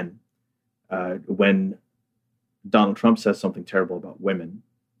is, again, when Donald Trump says something terrible about women,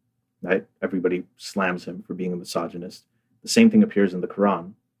 right, everybody slams him for being a misogynist. The same thing appears in the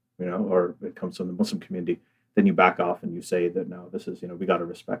Quran, or it comes from the Muslim community. Then you back off and you say that, no, this is, we got to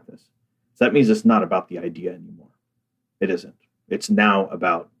respect this. So that means it's not about the idea anymore. It isn't. It's now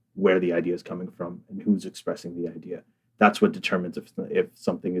about where the idea is coming from and who's expressing the idea. That's what determines if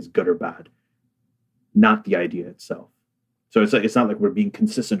something is good or bad, not the idea itself. So it's not like we're being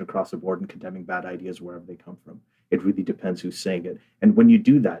consistent across the board and condemning bad ideas wherever they come from. It really depends who's saying it. And when you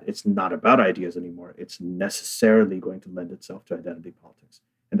do that, it's not about ideas anymore. It's necessarily going to lend itself to identity politics.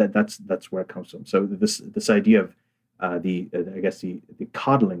 And that's where it comes from. So this idea of the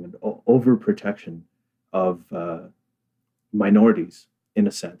coddling and overprotection of minorities, in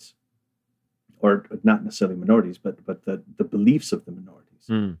a sense, or not necessarily minorities, but the beliefs of the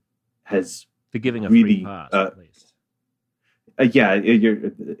minorities has the giving a really, free pass, at least.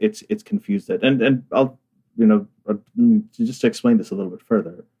 It's confused it, and I'll just to explain this a little bit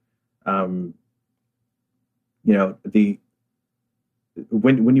further, the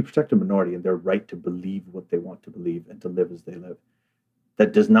when you protect a minority and their right to believe what they want to believe and to live as they live,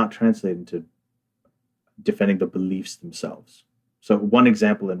 that does not translate into defending the beliefs themselves. So one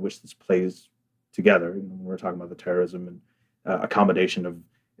example in which this plays together, when we're talking about the terrorism and accommodation of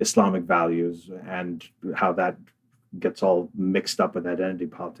Islamic values and how that gets all mixed up with identity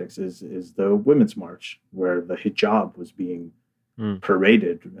politics, is the Women's March, where the hijab was being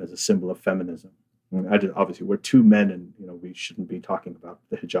paraded as a symbol of feminism. Obviously, we're two men, and we shouldn't be talking about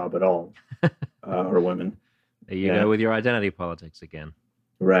the hijab at all, or women. There you go with your identity politics again.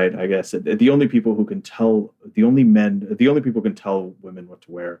 Right, I guess the only people who can tell the only people who can tell women what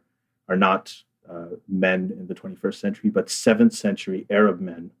to wear are not men in the 21st century, but 7th century Arab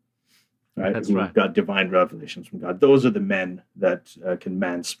men, right? That's who right. got divine revelations from God. Those are the men that can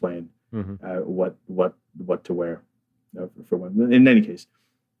mansplain what to wear for women. In any case,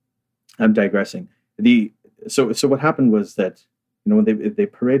 I'm digressing. So what happened was that when they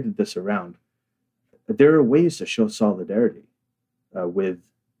paraded this around, there are ways to show solidarity with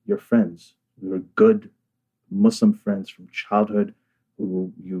your friends, your good Muslim friends from childhood,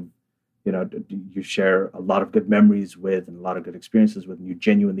 who you share a lot of good memories with and a lot of good experiences with, and you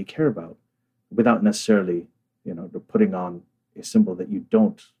genuinely care about, without necessarily putting on a symbol that you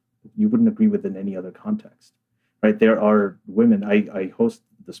wouldn't agree with in any other context. Right? There are women. I host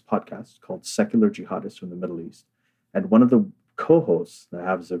this podcast called Secular Jihadists from the Middle East, and one of the co-hosts that I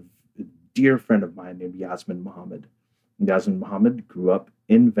have is a dear friend of mine named Yasmin Mohammed. Yasmin Mohammed grew up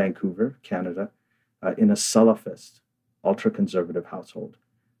in Vancouver, Canada, in a Salafist, ultra-conservative household.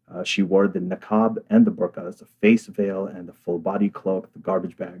 She wore the niqab and the burqa, the face veil and the full body cloak, the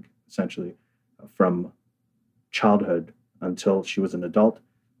garbage bag, essentially, from childhood until she was an adult.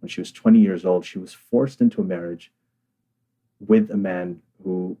 When she was 20 years old, she was forced into a marriage with a man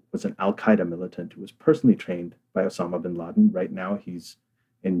who was an Al-Qaeda militant who was personally trained by Osama bin Laden. Right now, he's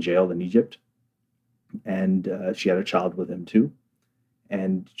in jail in Egypt. And she had a child with him too.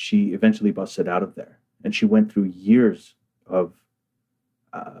 And she eventually busted out of there. And she went through years of,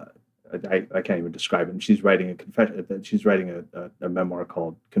 I can't even describe it. She's writing a memoir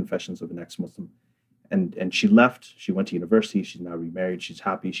called Confessions of an Ex-Muslim. And she left. She went to university. She's now remarried. She's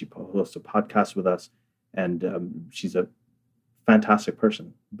happy. She hosts a podcast with us. And she's a fantastic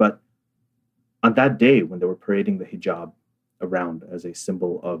person. But on that day, when they were parading the hijab around as a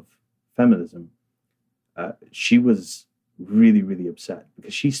symbol of feminism, she was really, really upset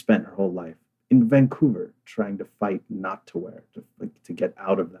because she spent her whole life in Vancouver trying to fight not to wear, to get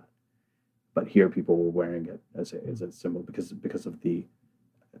out of that. But here people were wearing it as a symbol because of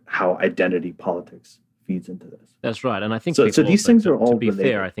how identity politics feeds into this. That's right. And I think so these things are all to be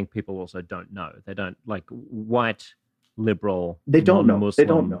related. fair, I think people also don't know. They don't, like white liberal non-Muslim they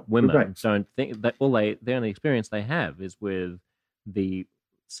don't know. Women right. don't think that the only experience they have is with the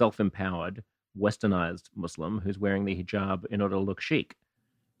self-empowered westernized Muslim who's wearing the hijab in order to look chic.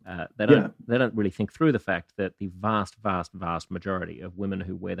 They don't really think through the fact that the vast majority of women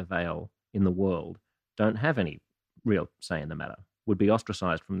who wear the veil in the world don't have any real say in the matter, would be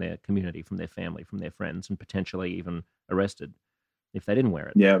ostracized from their community, from their family, from their friends, and potentially even arrested if they didn't wear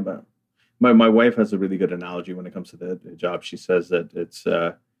it. Yeah, but my wife has a really good analogy when it comes to the hijab. She says that it's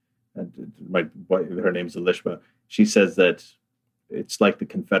her name's Elishma. She says that it's like the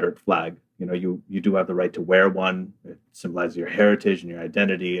Confederate flag. You do have the right to wear one. It symbolizes your heritage and your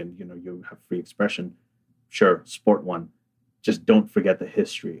identity, and you have free expression. Sure, sport one. Just don't forget the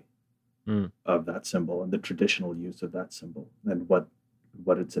history of that symbol and the traditional use of that symbol and what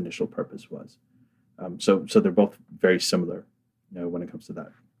its initial purpose was. So they're both very similar, when it comes to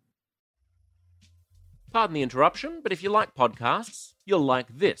that. Pardon the interruption, but if you like podcasts, you'll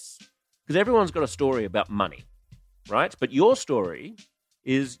like this. Because everyone's got a story about money, right? But your story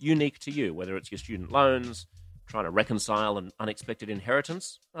is unique to you, whether it's your student loans, trying to reconcile an unexpected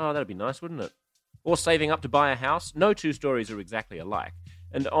inheritance. Oh, that'd be nice, wouldn't it? Or saving up to buy a house. No two stories are exactly alike.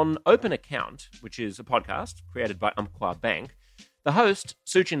 And on Open Account, which is a podcast created by Umpqua Bank, the host,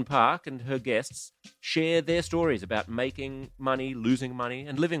 Suchin Park, and her guests share their stories about making money, losing money,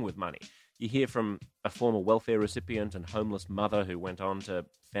 and living with money. You hear from a former welfare recipient and homeless mother who went on to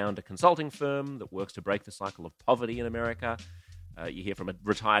found a consulting firm that works to break the cycle of poverty in America. You hear from a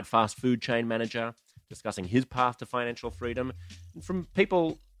retired fast food chain manager discussing his path to financial freedom, and from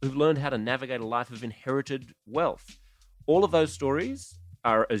people who've learned how to navigate a life of inherited wealth. All of those stories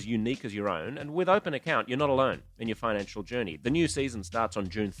are as unique as your own, and with Open Account, you're not alone in your financial journey. The new season starts on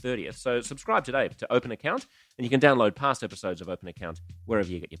June 30th, so subscribe today to Open Account, and you can download past episodes of Open Account wherever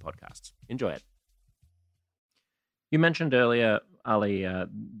you get your podcasts. Enjoy it. You mentioned earlier, Ali,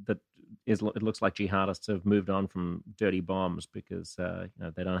 that it looks like jihadists have moved on from dirty bombs because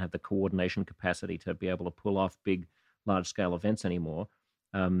they don't have the coordination capacity to be able to pull off big, large-scale events anymore.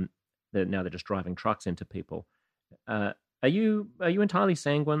 Now they're just driving trucks into people. Are you entirely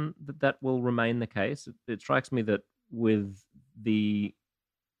sanguine that will remain the case? It strikes me that with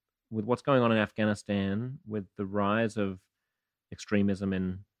what's going on in Afghanistan, with the rise of extremism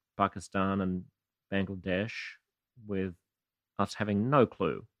in Pakistan and Bangladesh, with us having no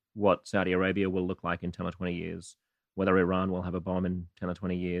clue what Saudi Arabia will look like in 10 or 20 years, whether Iran will have a bomb in 10 or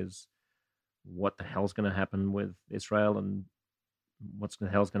 20 years, what the hell's going to happen with Israel, and what the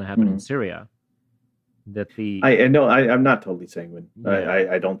hell's going to happen in Syria. I'm not totally sanguine. Yeah.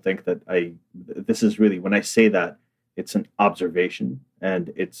 I don't think that this is really, when I say that, it's an observation,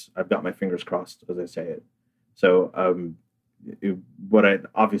 and I've got my fingers crossed as I say it. So what I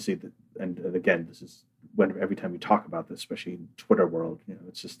obviously, and again, this is every time we talk about this, especially in Twitter world,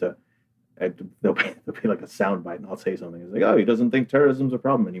 it's just there'll be like a soundbite, and I'll say something. It's like, oh, he doesn't think terrorism's a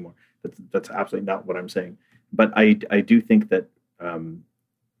problem anymore. That's absolutely not what I'm saying. But I do think that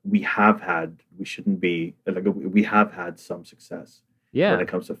we have had some success when it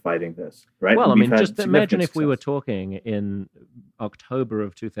comes to fighting this, right? Well, I mean, just imagine if we were talking in October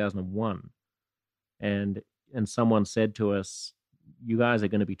of 2001 and someone said to us, you guys are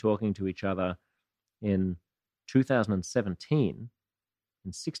going to be talking to each other in 2017,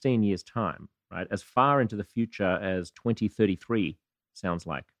 in 16 years' time, right? As far into the future as 2033 sounds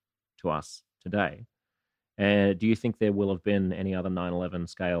like to us today. Do you think there will have been any other 9/11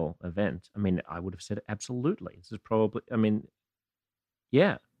 scale event? I mean, I would have said absolutely. This is probably, I mean,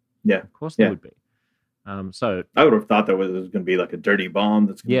 yeah, of course there would be. So I would have thought there was going to be like a dirty bomb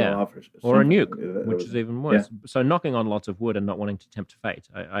that's going to go off, or a nuke, which is even worse. Yeah. So knocking on lots of wood and not wanting to tempt fate.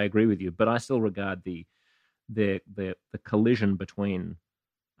 I agree with you, but I still regard the collision between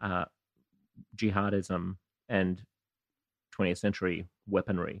jihadism and 20th century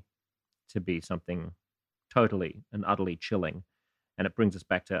weaponry to be something totally and utterly chilling. And it brings us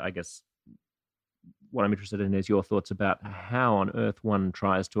back to, I guess, what I'm interested in is your thoughts about how on earth one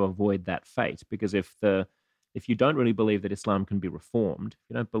tries to avoid that fate. Because if you don't really believe that Islam can be reformed, if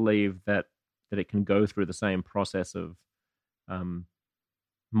you don't believe that it can go through the same process of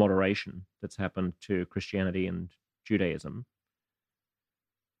moderation that's happened to Christianity and Judaism,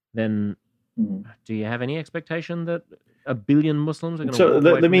 then do you have any expectation that 1 billion Muslims are going to walk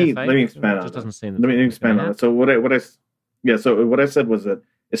away from their faith? Let me expand on that. Let me expand on that. So what I said was that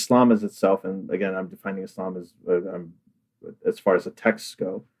Islam as itself, and again, I'm defining Islam as far as the texts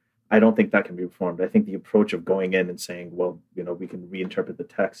go, I don't think that can be reformed. I think the approach of going in and saying, well, we can reinterpret the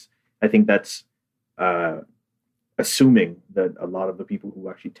text, I think that's assuming that a lot of the people who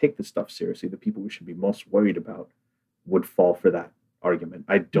actually take this stuff seriously, the people we should be most worried about, would fall for that argument.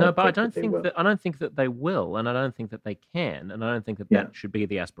 I don't think that they will, and I don't think that they can, and I don't think that should be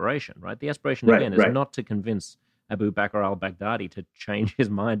the aspiration, right? The aspiration, again, is not to convince Abu Bakr al-Baghdadi to change his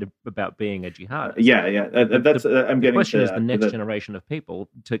mind about being a jihadist. The question is the next generation of people,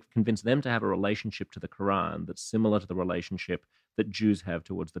 to convince them to have a relationship to the Quran that's similar to the relationship that Jews have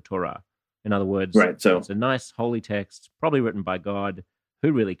towards the Torah. In other words, it's a nice holy text, probably written by God.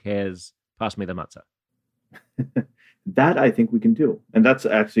 Who really cares? Pass me the matzah. That I think we can do, and that's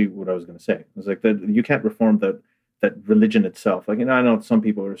actually what I was going to say. It's like that you can't reform that religion itself. Like, I know some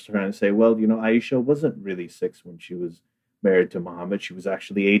people are trying to say, well, Aisha wasn't really 6 when she was married to Muhammad. She was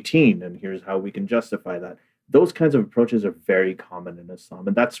actually 18, and here's how we can justify that. Those kinds of approaches are very common in Islam,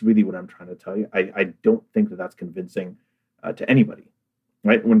 and that's really what I'm trying to tell you. I don't think that that's convincing to anybody,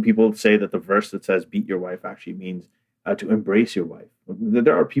 right? When people say that the verse that says beat your wife actually means to embrace your wife.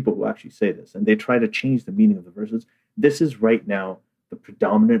 There are people who actually say this, and they try to change the meaning of the verses. This is right now the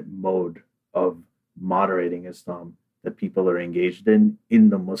predominant mode of moderating Islam that people are engaged in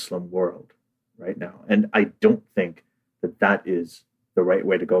the Muslim world right now. And I don't think that is the right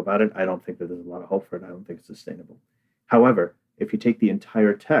way to go about it. I don't think that there's a lot of hope for it. I don't think it's sustainable. However, if you take the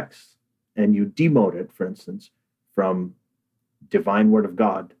entire text and you demote it, for instance, from divine word of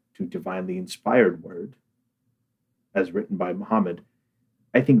God to divinely inspired word as written by Muhammad,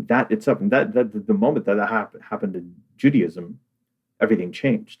 I think that it's up. And that the moment that happened in Judaism, everything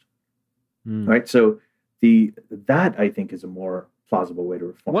changed. Right? So that I think is a more plausible way to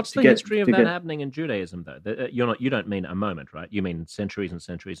reform. What's the history of that happening in Judaism, though? You don't mean a moment, right? You mean centuries and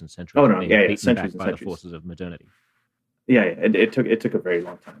centuries and centuries. Oh no, beaten centuries back by the forces of modernity. Yeah. It took a very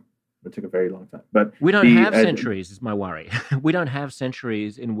long time. But we don't have centuries. Is my worry. We don't have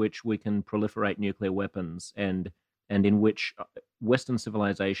centuries in which we can proliferate nuclear weapons and and in which Western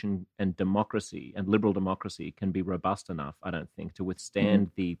civilization and democracy and liberal democracy can be robust enough, I don't think, to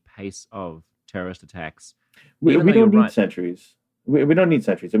withstand the pace of terrorist attacks. We Even though don't you're need right. centuries. We don't need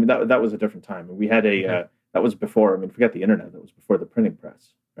centuries. I mean, that was a different time. We had that was before. I mean, forget the internet. That was before the printing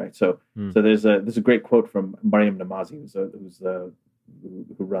press, right? So there's a great quote from Mariam Namazi,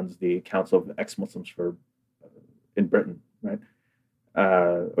 who runs the Council of Ex-Muslims in Britain, right?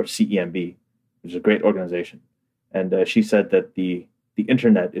 Or CEMB, which is a great organization. And she said that the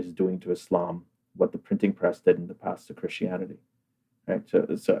internet is doing to Islam what the printing press did in the past to Christianity, right?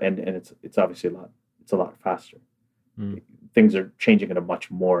 So and it's obviously a lot faster. Things are changing at a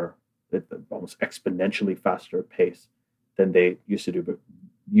much more, almost exponentially faster pace than they used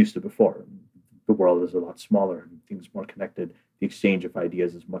to before. The world is a lot smaller, things more connected. The exchange of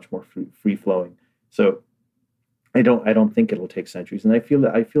ideas is much more free flowing. So I don't think it'll take centuries, and I feel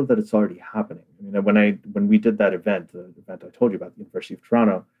that it's already happening. I mean, when we did that event, the event I told you about, the University of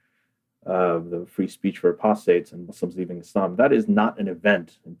Toronto, the free speech for apostates and Muslims leaving Islam, that is not an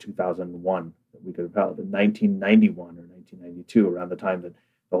event in 2001 that we could have held. In 1991 or 1992, around the time that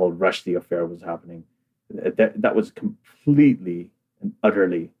the whole Rushdie affair was happening, that was completely and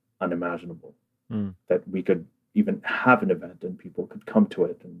utterly unimaginable that we could even have an event and people could come to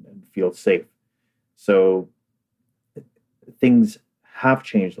it and feel safe. So things have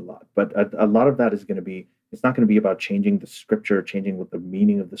changed a lot, but a lot of that is going to be, it's not going to be about changing the scripture, changing what the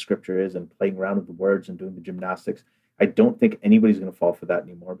meaning of the scripture is and playing around with the words and doing the gymnastics. I don't think anybody's going to fall for that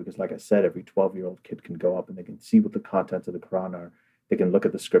anymore because, like I said, every 12-year-old kid can go up and they can see what the contents of the Quran are. They can look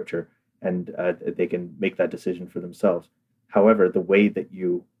at the scripture and they can make that decision for themselves. However, the way that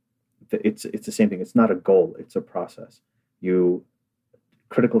it's the same thing. It's not a goal. It's a process.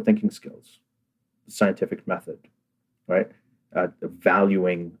 Critical thinking skills, scientific method, right?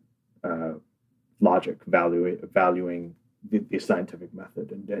 Valuing logic, valuing the scientific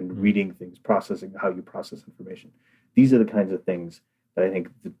method and reading things, processing how you process information. These are the kinds of things that I think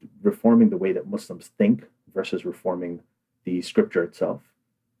reforming the way that Muslims think versus reforming the scripture itself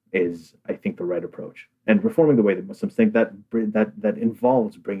is, I think, the right approach. And reforming the way that Muslims think, that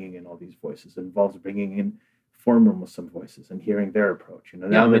involves bringing in all these voices, it involves bringing in former Muslim voices and hearing their approach.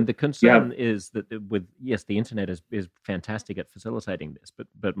 The concern is that the internet is fantastic at facilitating this,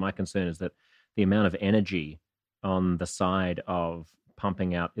 but my concern is that the amount of energy on the side of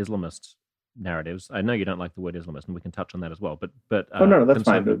pumping out Islamist narratives. I know you don't like the word Islamist, and we can touch on that as well. But no, that's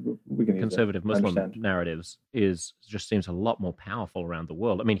fine. We can use conservative Muslim narratives just seems a lot more powerful around the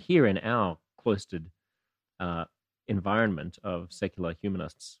world. I mean, here in our cloistered environment of secular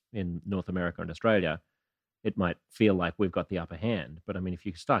humanists in North America and Australia, it might feel like we've got the upper hand. But I mean, if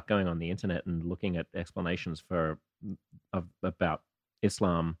you start going on the internet and looking at explanations about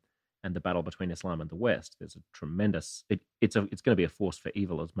Islam and the battle between Islam and the West, there's a tremendous. It's going to be a force for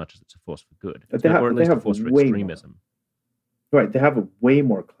evil as much as it's a force for good, or at least a force for extremism. Right, they have a way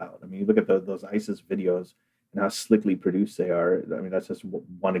more clout. I mean, you look at those ISIS videos and how slickly produced they are. I mean, that's just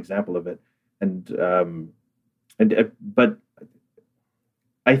one example of it. But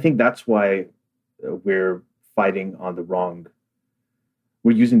I think that's why we're fighting on the wrong.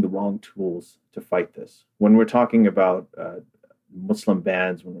 We're using the wrong tools to fight this. When we're talking about Muslim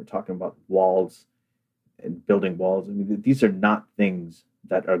bans, when we're talking about walls and building walls, I mean, these are not things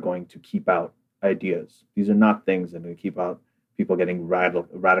that are going to keep out ideas. These are not things that are going to keep out people getting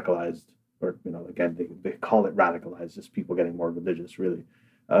radicalized, or again, they call it radicalized, just people getting more religious, really,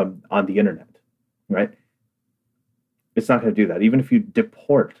 on the internet, right? It's not going to do that. Even if you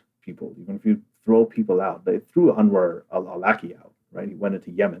deport people, even if you throw people out, they threw Anwar al-Awlaki out, right? He went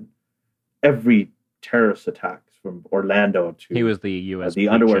into Yemen. Every terrorist attacks from Orlando to he was the U.S. the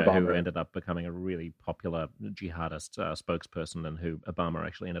underwear preacher bomber who ended up becoming a really popular jihadist spokesperson, and who Obama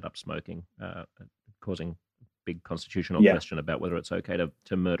actually ended up smoking, causing big constitutional question about whether it's okay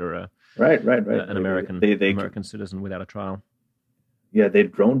to murder an American citizen without a trial. Yeah, they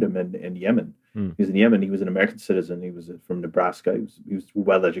droned him in Yemen. He was in Yemen. He was an American citizen. He was from Nebraska. He was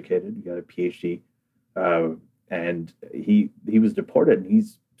well educated. He got a PhD, and he was deported. And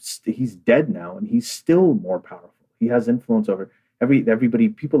he's dead now, and he's still more powerful. He has influence over everybody.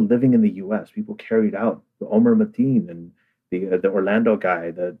 People living in the U.S. People carried out. Omar Mateen and the Orlando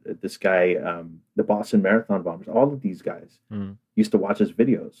guy, this guy, the Boston Marathon bombers. All of these guys used to watch his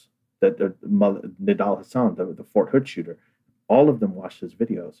videos. Nidal Hassan, the Fort Hood shooter, all of them watched his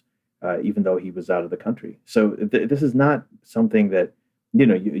videos, even though he was out of the country. So this is not something that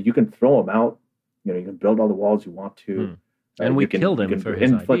you can throw him out. You can build all the walls you want to, and we killed him for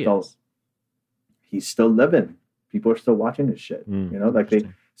his ideas. He's still living. People are still watching his shit.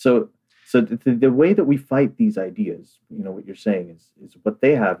 So So the way that we fight these ideas, what you're saying is what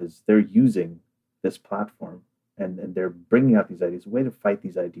they have is they're using this platform and they're bringing out these ideas. The way to fight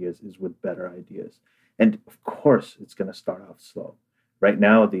these ideas is with better ideas. And of course, it's going to start off slow. Right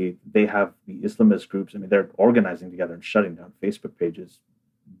now, they have the Islamist groups. I mean, they're organizing together and shutting down Facebook pages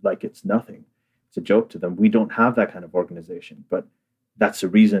like it's nothing. It's a joke to them. We don't have that kind of organization, but that's the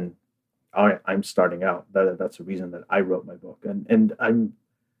reason I'm starting out. That's the reason that I wrote my book. And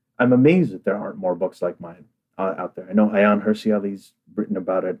I'm amazed that there aren't more books like mine out there. I know Ayaan Hirsi Ali's written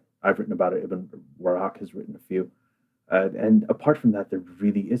about it. I've written about it. Ibn Warraq has written a few. And apart from that, there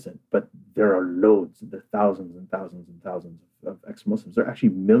really isn't. But there are loads. There are thousands and thousands and thousands of ex-Muslims. There are actually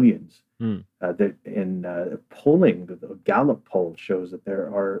millions. In polling, the Gallup poll shows that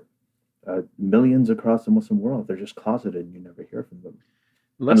there are millions across the Muslim world. They're just closeted and you never hear from them.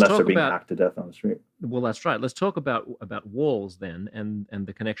 Unless they're being hacked to death on the street. Well, that's right. Let's talk about walls then and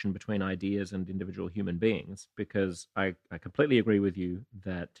the connection between ideas and individual human beings, because I completely agree with you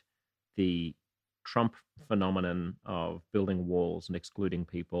that the Trump phenomenon of building walls and excluding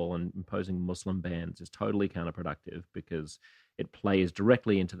people and imposing Muslim bans is totally counterproductive, because it plays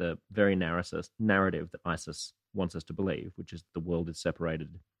directly into the very narrative that ISIS wants us to believe, which is the world is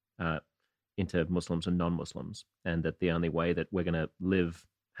separated into Muslims and non-Muslims, and that the only way that we're going to live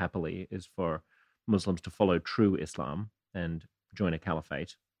happily is for Muslims to follow true Islam and join a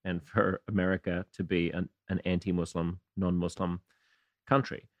caliphate, and for America to be an anti-Muslim, non-Muslim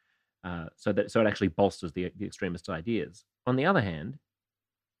country. So it actually bolsters the extremist ideas. On the other hand,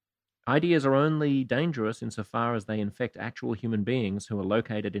 ideas are only dangerous insofar as they infect actual human beings who are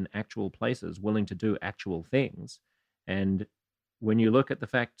located in actual places, willing to do actual things. And when you look at the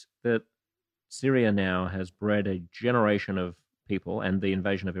fact that Syria now has bred a generation of people, and the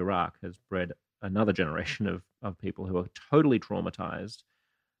invasion of Iraq has bred another generation of people who are totally traumatized,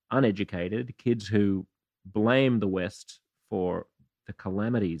 uneducated, kids who blame the West for the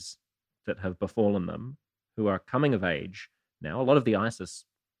calamities that have befallen them, who are coming of age now. A lot of the ISIS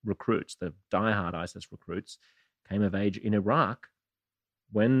recruits, the diehard ISIS recruits, came of age in Iraq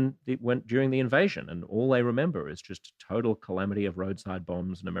when it went during the invasion, and all they remember is just total calamity of roadside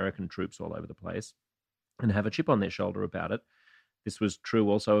bombs and American troops all over the place, and have a chip on their shoulder about it. This was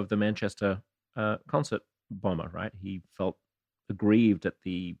true also of the Manchester concert bomber, right? He felt aggrieved at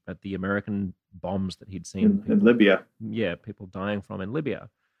the American bombs that he'd seen in Libya. Yeah, people dying from in Libya.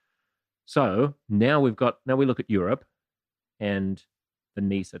 So now we look at Europe and the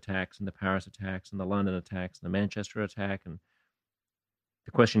Nice attacks and the Paris attacks and the London attacks and the Manchester attack, and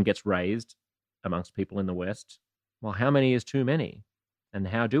the question gets raised amongst people in the West, well, how many is too many? And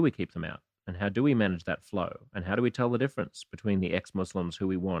how do we keep them out? And how do we manage that flow? And how do we tell the difference between the ex-Muslims who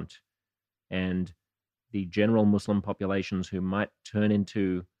we want and the general Muslim populations who might turn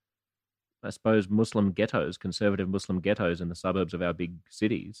into, I suppose, Muslim ghettos, conservative Muslim ghettos in the suburbs of our big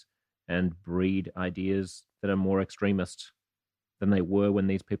cities, and breed ideas that are more extremist than they were when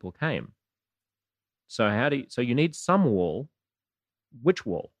these people came? So you need some wall. Which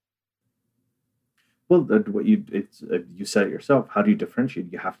wall? Well, you said it yourself. How do you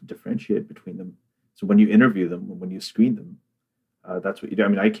differentiate? You have to differentiate between them. So when you interview them, when you screen them, that's what you do. I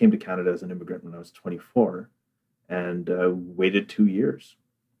mean, I came to Canada as an immigrant when I was 24, and waited 2 years,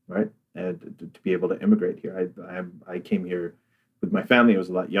 right, and to be able to immigrate here. I came here with my family. I was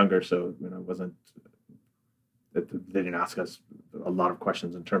a lot younger, so wasn't. They didn't ask us a lot of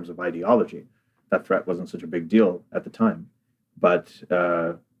questions in terms of ideology. That threat wasn't such a big deal at the time, but.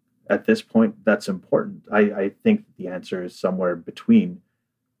 At this point, that's important. I think the answer is somewhere between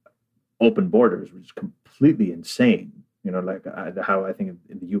open borders, which is completely insane. How I think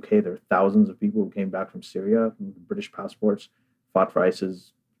in the UK, there are thousands of people who came back from Syria with British passports, fought for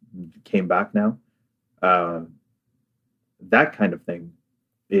ISIS, came back now. That kind of thing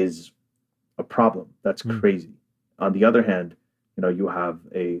is a problem. That's crazy. On the other hand, you have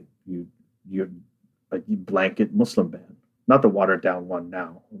a blanket Muslim ban. Not the watered down one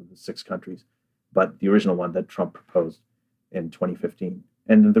now, the 6 countries, but the original one that Trump proposed in 2015.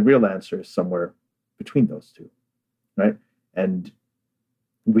 And the real answer is somewhere between those two, right? And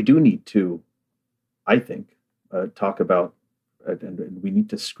we do need to, I think, talk about, and we need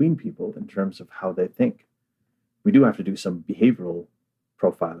to screen people in terms of how they think. We do have to do some behavioral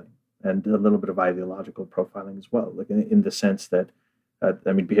profiling and a little bit of ideological profiling as well, like in the sense that,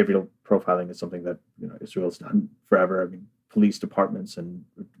 behavioral profiling is something that Israel's done forever. Police departments and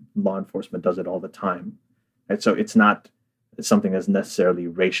law enforcement does it all the time, right? So it's not something that's necessarily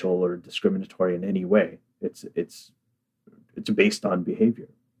racial or discriminatory in any way. It's based on behavior.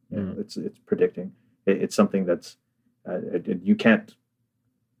 It's predicting. It's something that's you can't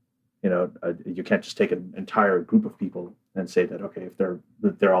You can't just take an entire group of people and say that, okay, if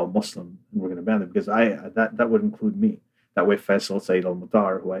they're all Muslim, we're going to ban them, because that would include me. That way, Faisal Said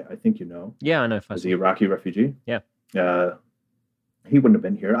al-Mutar, who I think you know, Yeah, I know Faisal. is the Iraqi refugee. Yeah. He wouldn't have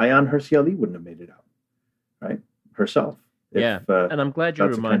been here. Ayaan Hirsi Ali wouldn't have made it out, right? Herself. And I'm glad you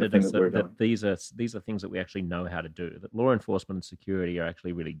reminded us that these are things that we actually know how to do, that law enforcement and security are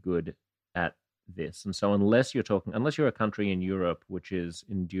actually really good at this. And so unless you're a country in Europe which is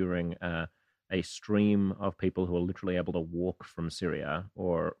enduring a stream of people who are literally able to walk from Syria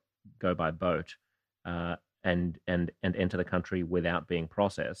or go by boat and enter the country without being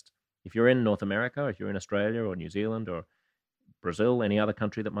processed, if you're in North America, if you're in Australia or New Zealand or Brazil, any other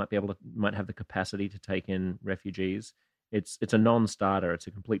country that might have the capacity to take in refugees, it's a non-starter. It's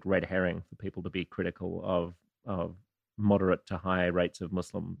a complete red herring for people to be critical of moderate to high rates of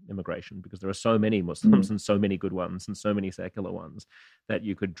Muslim immigration, because there are so many Muslims and so many good ones and so many secular ones that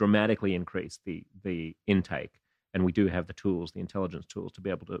you could dramatically increase the intake. And we do have the tools, the intelligence tools, to be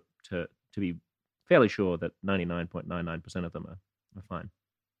able to be fairly sure that 99.99% of them are fine.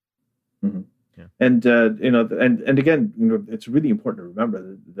 Mm-hmm. Yeah. And and again, it's really important to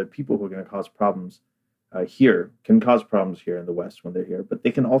remember that people who are going to cause problems here can cause problems here in the West when they're here, but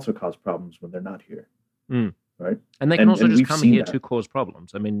they can also cause problems when they're not here. Right? And they can also just come here to cause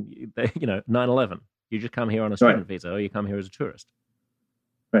problems. I mean, 9/11, you just come here on a student visa, or you come here as a tourist.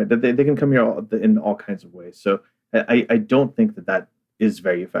 Right. They can come here in all kinds of ways. So I don't think that is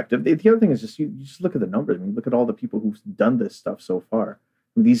very effective. The other thing is just you just look at the numbers. I mean, look at all the people who've done this stuff so far.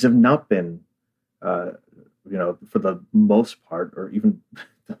 These have not been, for the most part, or even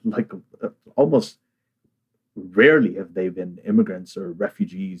like almost rarely have they been immigrants or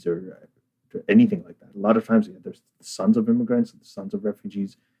refugees or anything like that. A lot of times, there's the sons of immigrants, the sons of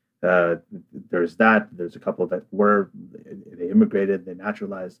refugees. There's a couple that they immigrated, they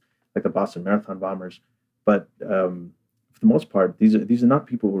naturalized, like the Boston Marathon bombers. But for the most part, these are not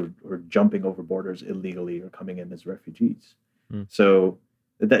people who are jumping over borders illegally or coming in as refugees. So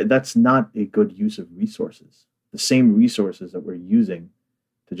that's not a good use of resources. The same resources that we're using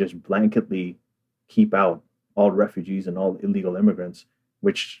to just blanketly keep out all refugees and all illegal immigrants,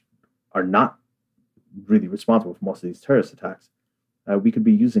 which are not really responsible for most of these terrorist attacks, we could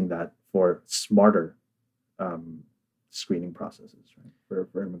be using that for smarter screening processes, right,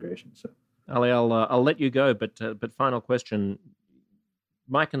 for immigration. So, Ali, I'll let you go, but final question.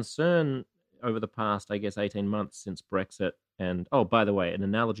 My concern over the past, I guess, 18 months since Brexit, and by the way, an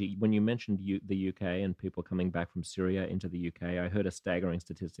analogy, when you mentioned the UK and people coming back from Syria into the UK, I heard a staggering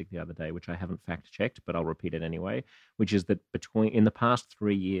statistic the other day, which I haven't fact-checked, but I'll repeat it anyway, which is that in the past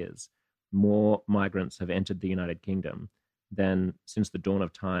 3 years, more migrants have entered the United Kingdom than since the dawn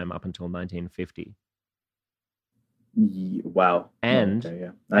of time up until 1950. Wow. And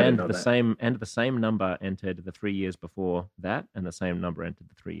the same number entered the 3 years before that, and the same number entered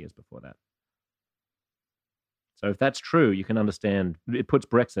the 3 years before that. So if that's true, you can understand it puts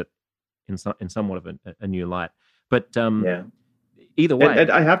Brexit in somewhat of a new light. But either way,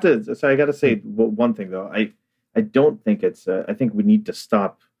 and I have to. So I got to say one thing though. I don't think it's. I think we need to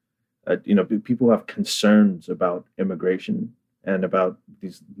stop. People who have concerns about immigration and about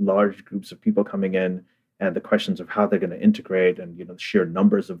these large groups of people coming in, and the questions of how they're going to integrate, and the sheer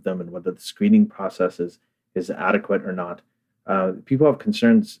numbers of them, and whether the screening process is adequate or not. People have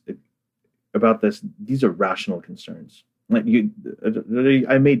concerns about this. These are rational concerns. Like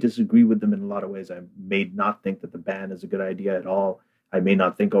I may disagree with them in a lot of ways. I may not think that the ban is a good idea at all. I may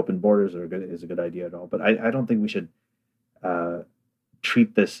not think open borders is a good idea at all. But I don't think we should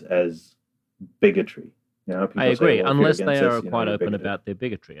treat this as bigotry. I agree, unless they are quite open about their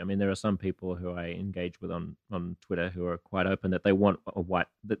bigotry. I mean, there are some people who I engage with on Twitter who are quite open that they want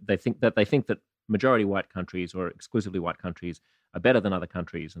they think that majority white countries or exclusively white countries are better than other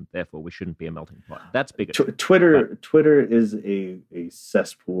countries, and therefore we shouldn't be a melting pot. That's bigotry. Twitter is a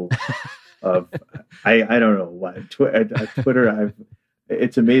cesspool of I don't know what Twitter.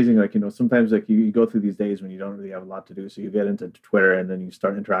 It's amazing. Like sometimes like you go through these days when you don't really have a lot to do, so you get into Twitter and then you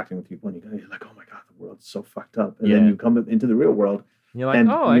start interacting with people, and you're like, oh my god, the world's so fucked up. And then you come into the real world. You're like,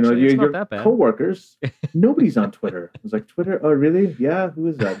 actually, it's not that bad. Coworkers, nobody's on Twitter. It's like, Twitter? Oh, really? Yeah. Who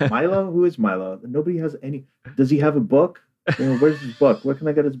is that? Milo? Who is Milo? Nobody has any. Does he have a book? Where's his book? Where can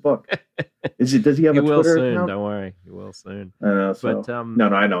I get his book? Does he have a Twitter account? Don't worry, he will soon. I know. So, but no,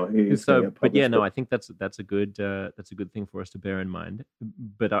 I know. I think that's a good thing for us to bear in mind.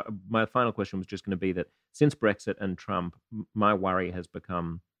 But my final question was just going to be that since Brexit and Trump, my worry has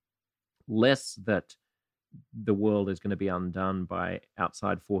become less that the world is going to be undone by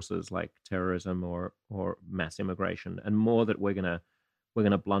outside forces like terrorism or mass immigration, and more that we're going to we're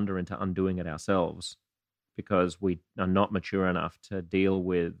going to blunder into undoing it ourselves because we are not mature enough to deal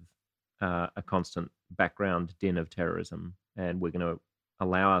with a constant background din of terrorism, and we're going to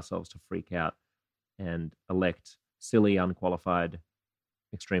allow ourselves to freak out and elect silly, unqualified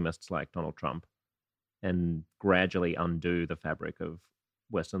extremists like Donald Trump and gradually undo the fabric of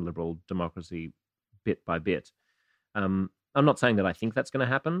Western liberal democracy bit by bit. I'm not saying that I think that's going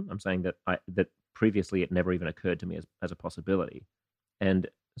to happen. I'm saying that that previously it never even occurred to me as a possibility. And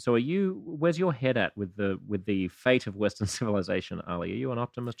so, where's your head at with the fate of Western civilization, Ali? Are you an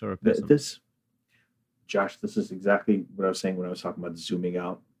optimist or a pessimist? Josh, this is exactly what I was saying when I was talking about zooming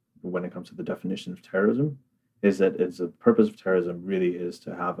out when it comes to the definition of terrorism. Is that the purpose of terrorism really is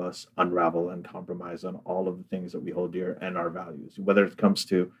to have us unravel and compromise on all of the things that we hold dear and our values, whether it comes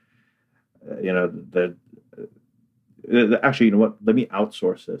to, actually, you know what? Let me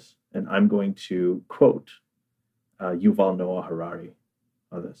outsource this, and I'm going to quote Yuval Noah Harari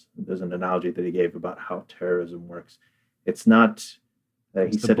on this. There's an analogy that he gave about how terrorism works. It's not.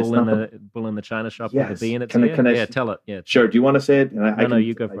 He said it's not the bull in the china shop yes. with the bee in its ear. Yeah, tell it. Yeah, sure. Do you want to say it? No,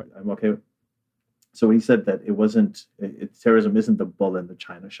 you go for it. I'm okay with it. So he said that it wasn't terrorism isn't the bull in the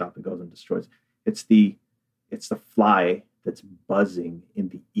china shop that goes and destroys. It's the fly that's buzzing in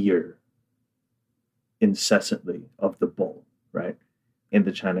the ear incessantly of the bull, right, in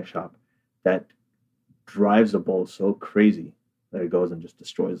the china shop, that drives the bull so crazy that it goes and just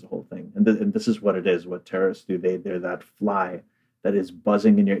destroys the whole thing. And this is what it is. What terrorists do, they're that fly that is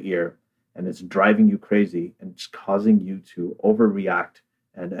buzzing in your ear and it's driving you crazy and it's causing you to overreact.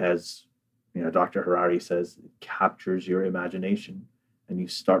 And as Dr. Harari says, it captures your imagination and you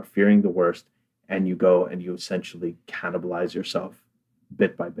start fearing the worst and you go and you essentially cannibalize yourself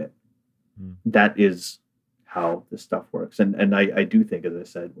bit by bit. Mm. That is how this stuff works. And I do think, as I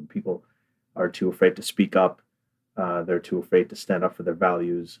said, when people are too afraid to speak up, they're too afraid to stand up for their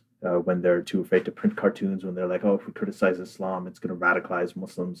values, when they're too afraid to print cartoons, when they're like, oh, if we criticize Islam, it's going to radicalize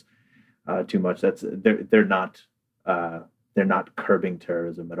Muslims too much. They're not curbing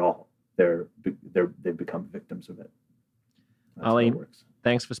terrorism at all. They've become victims of it. That's Ali, how it works.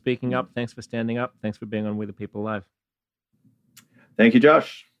 Thanks for speaking up. Thanks for standing up. Thanks for being on We the People Live. Thank you,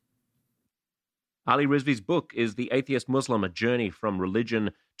 Josh. Ali Rizvi's book is The Atheist Muslim, A Journey from Religion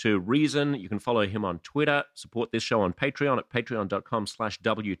to Reason. You can follow him on Twitter, support this show on Patreon at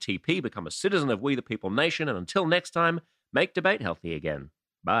patreon.com/WTP, become a citizen of We the People Nation, and until next time, make debate healthy again.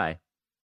 Bye.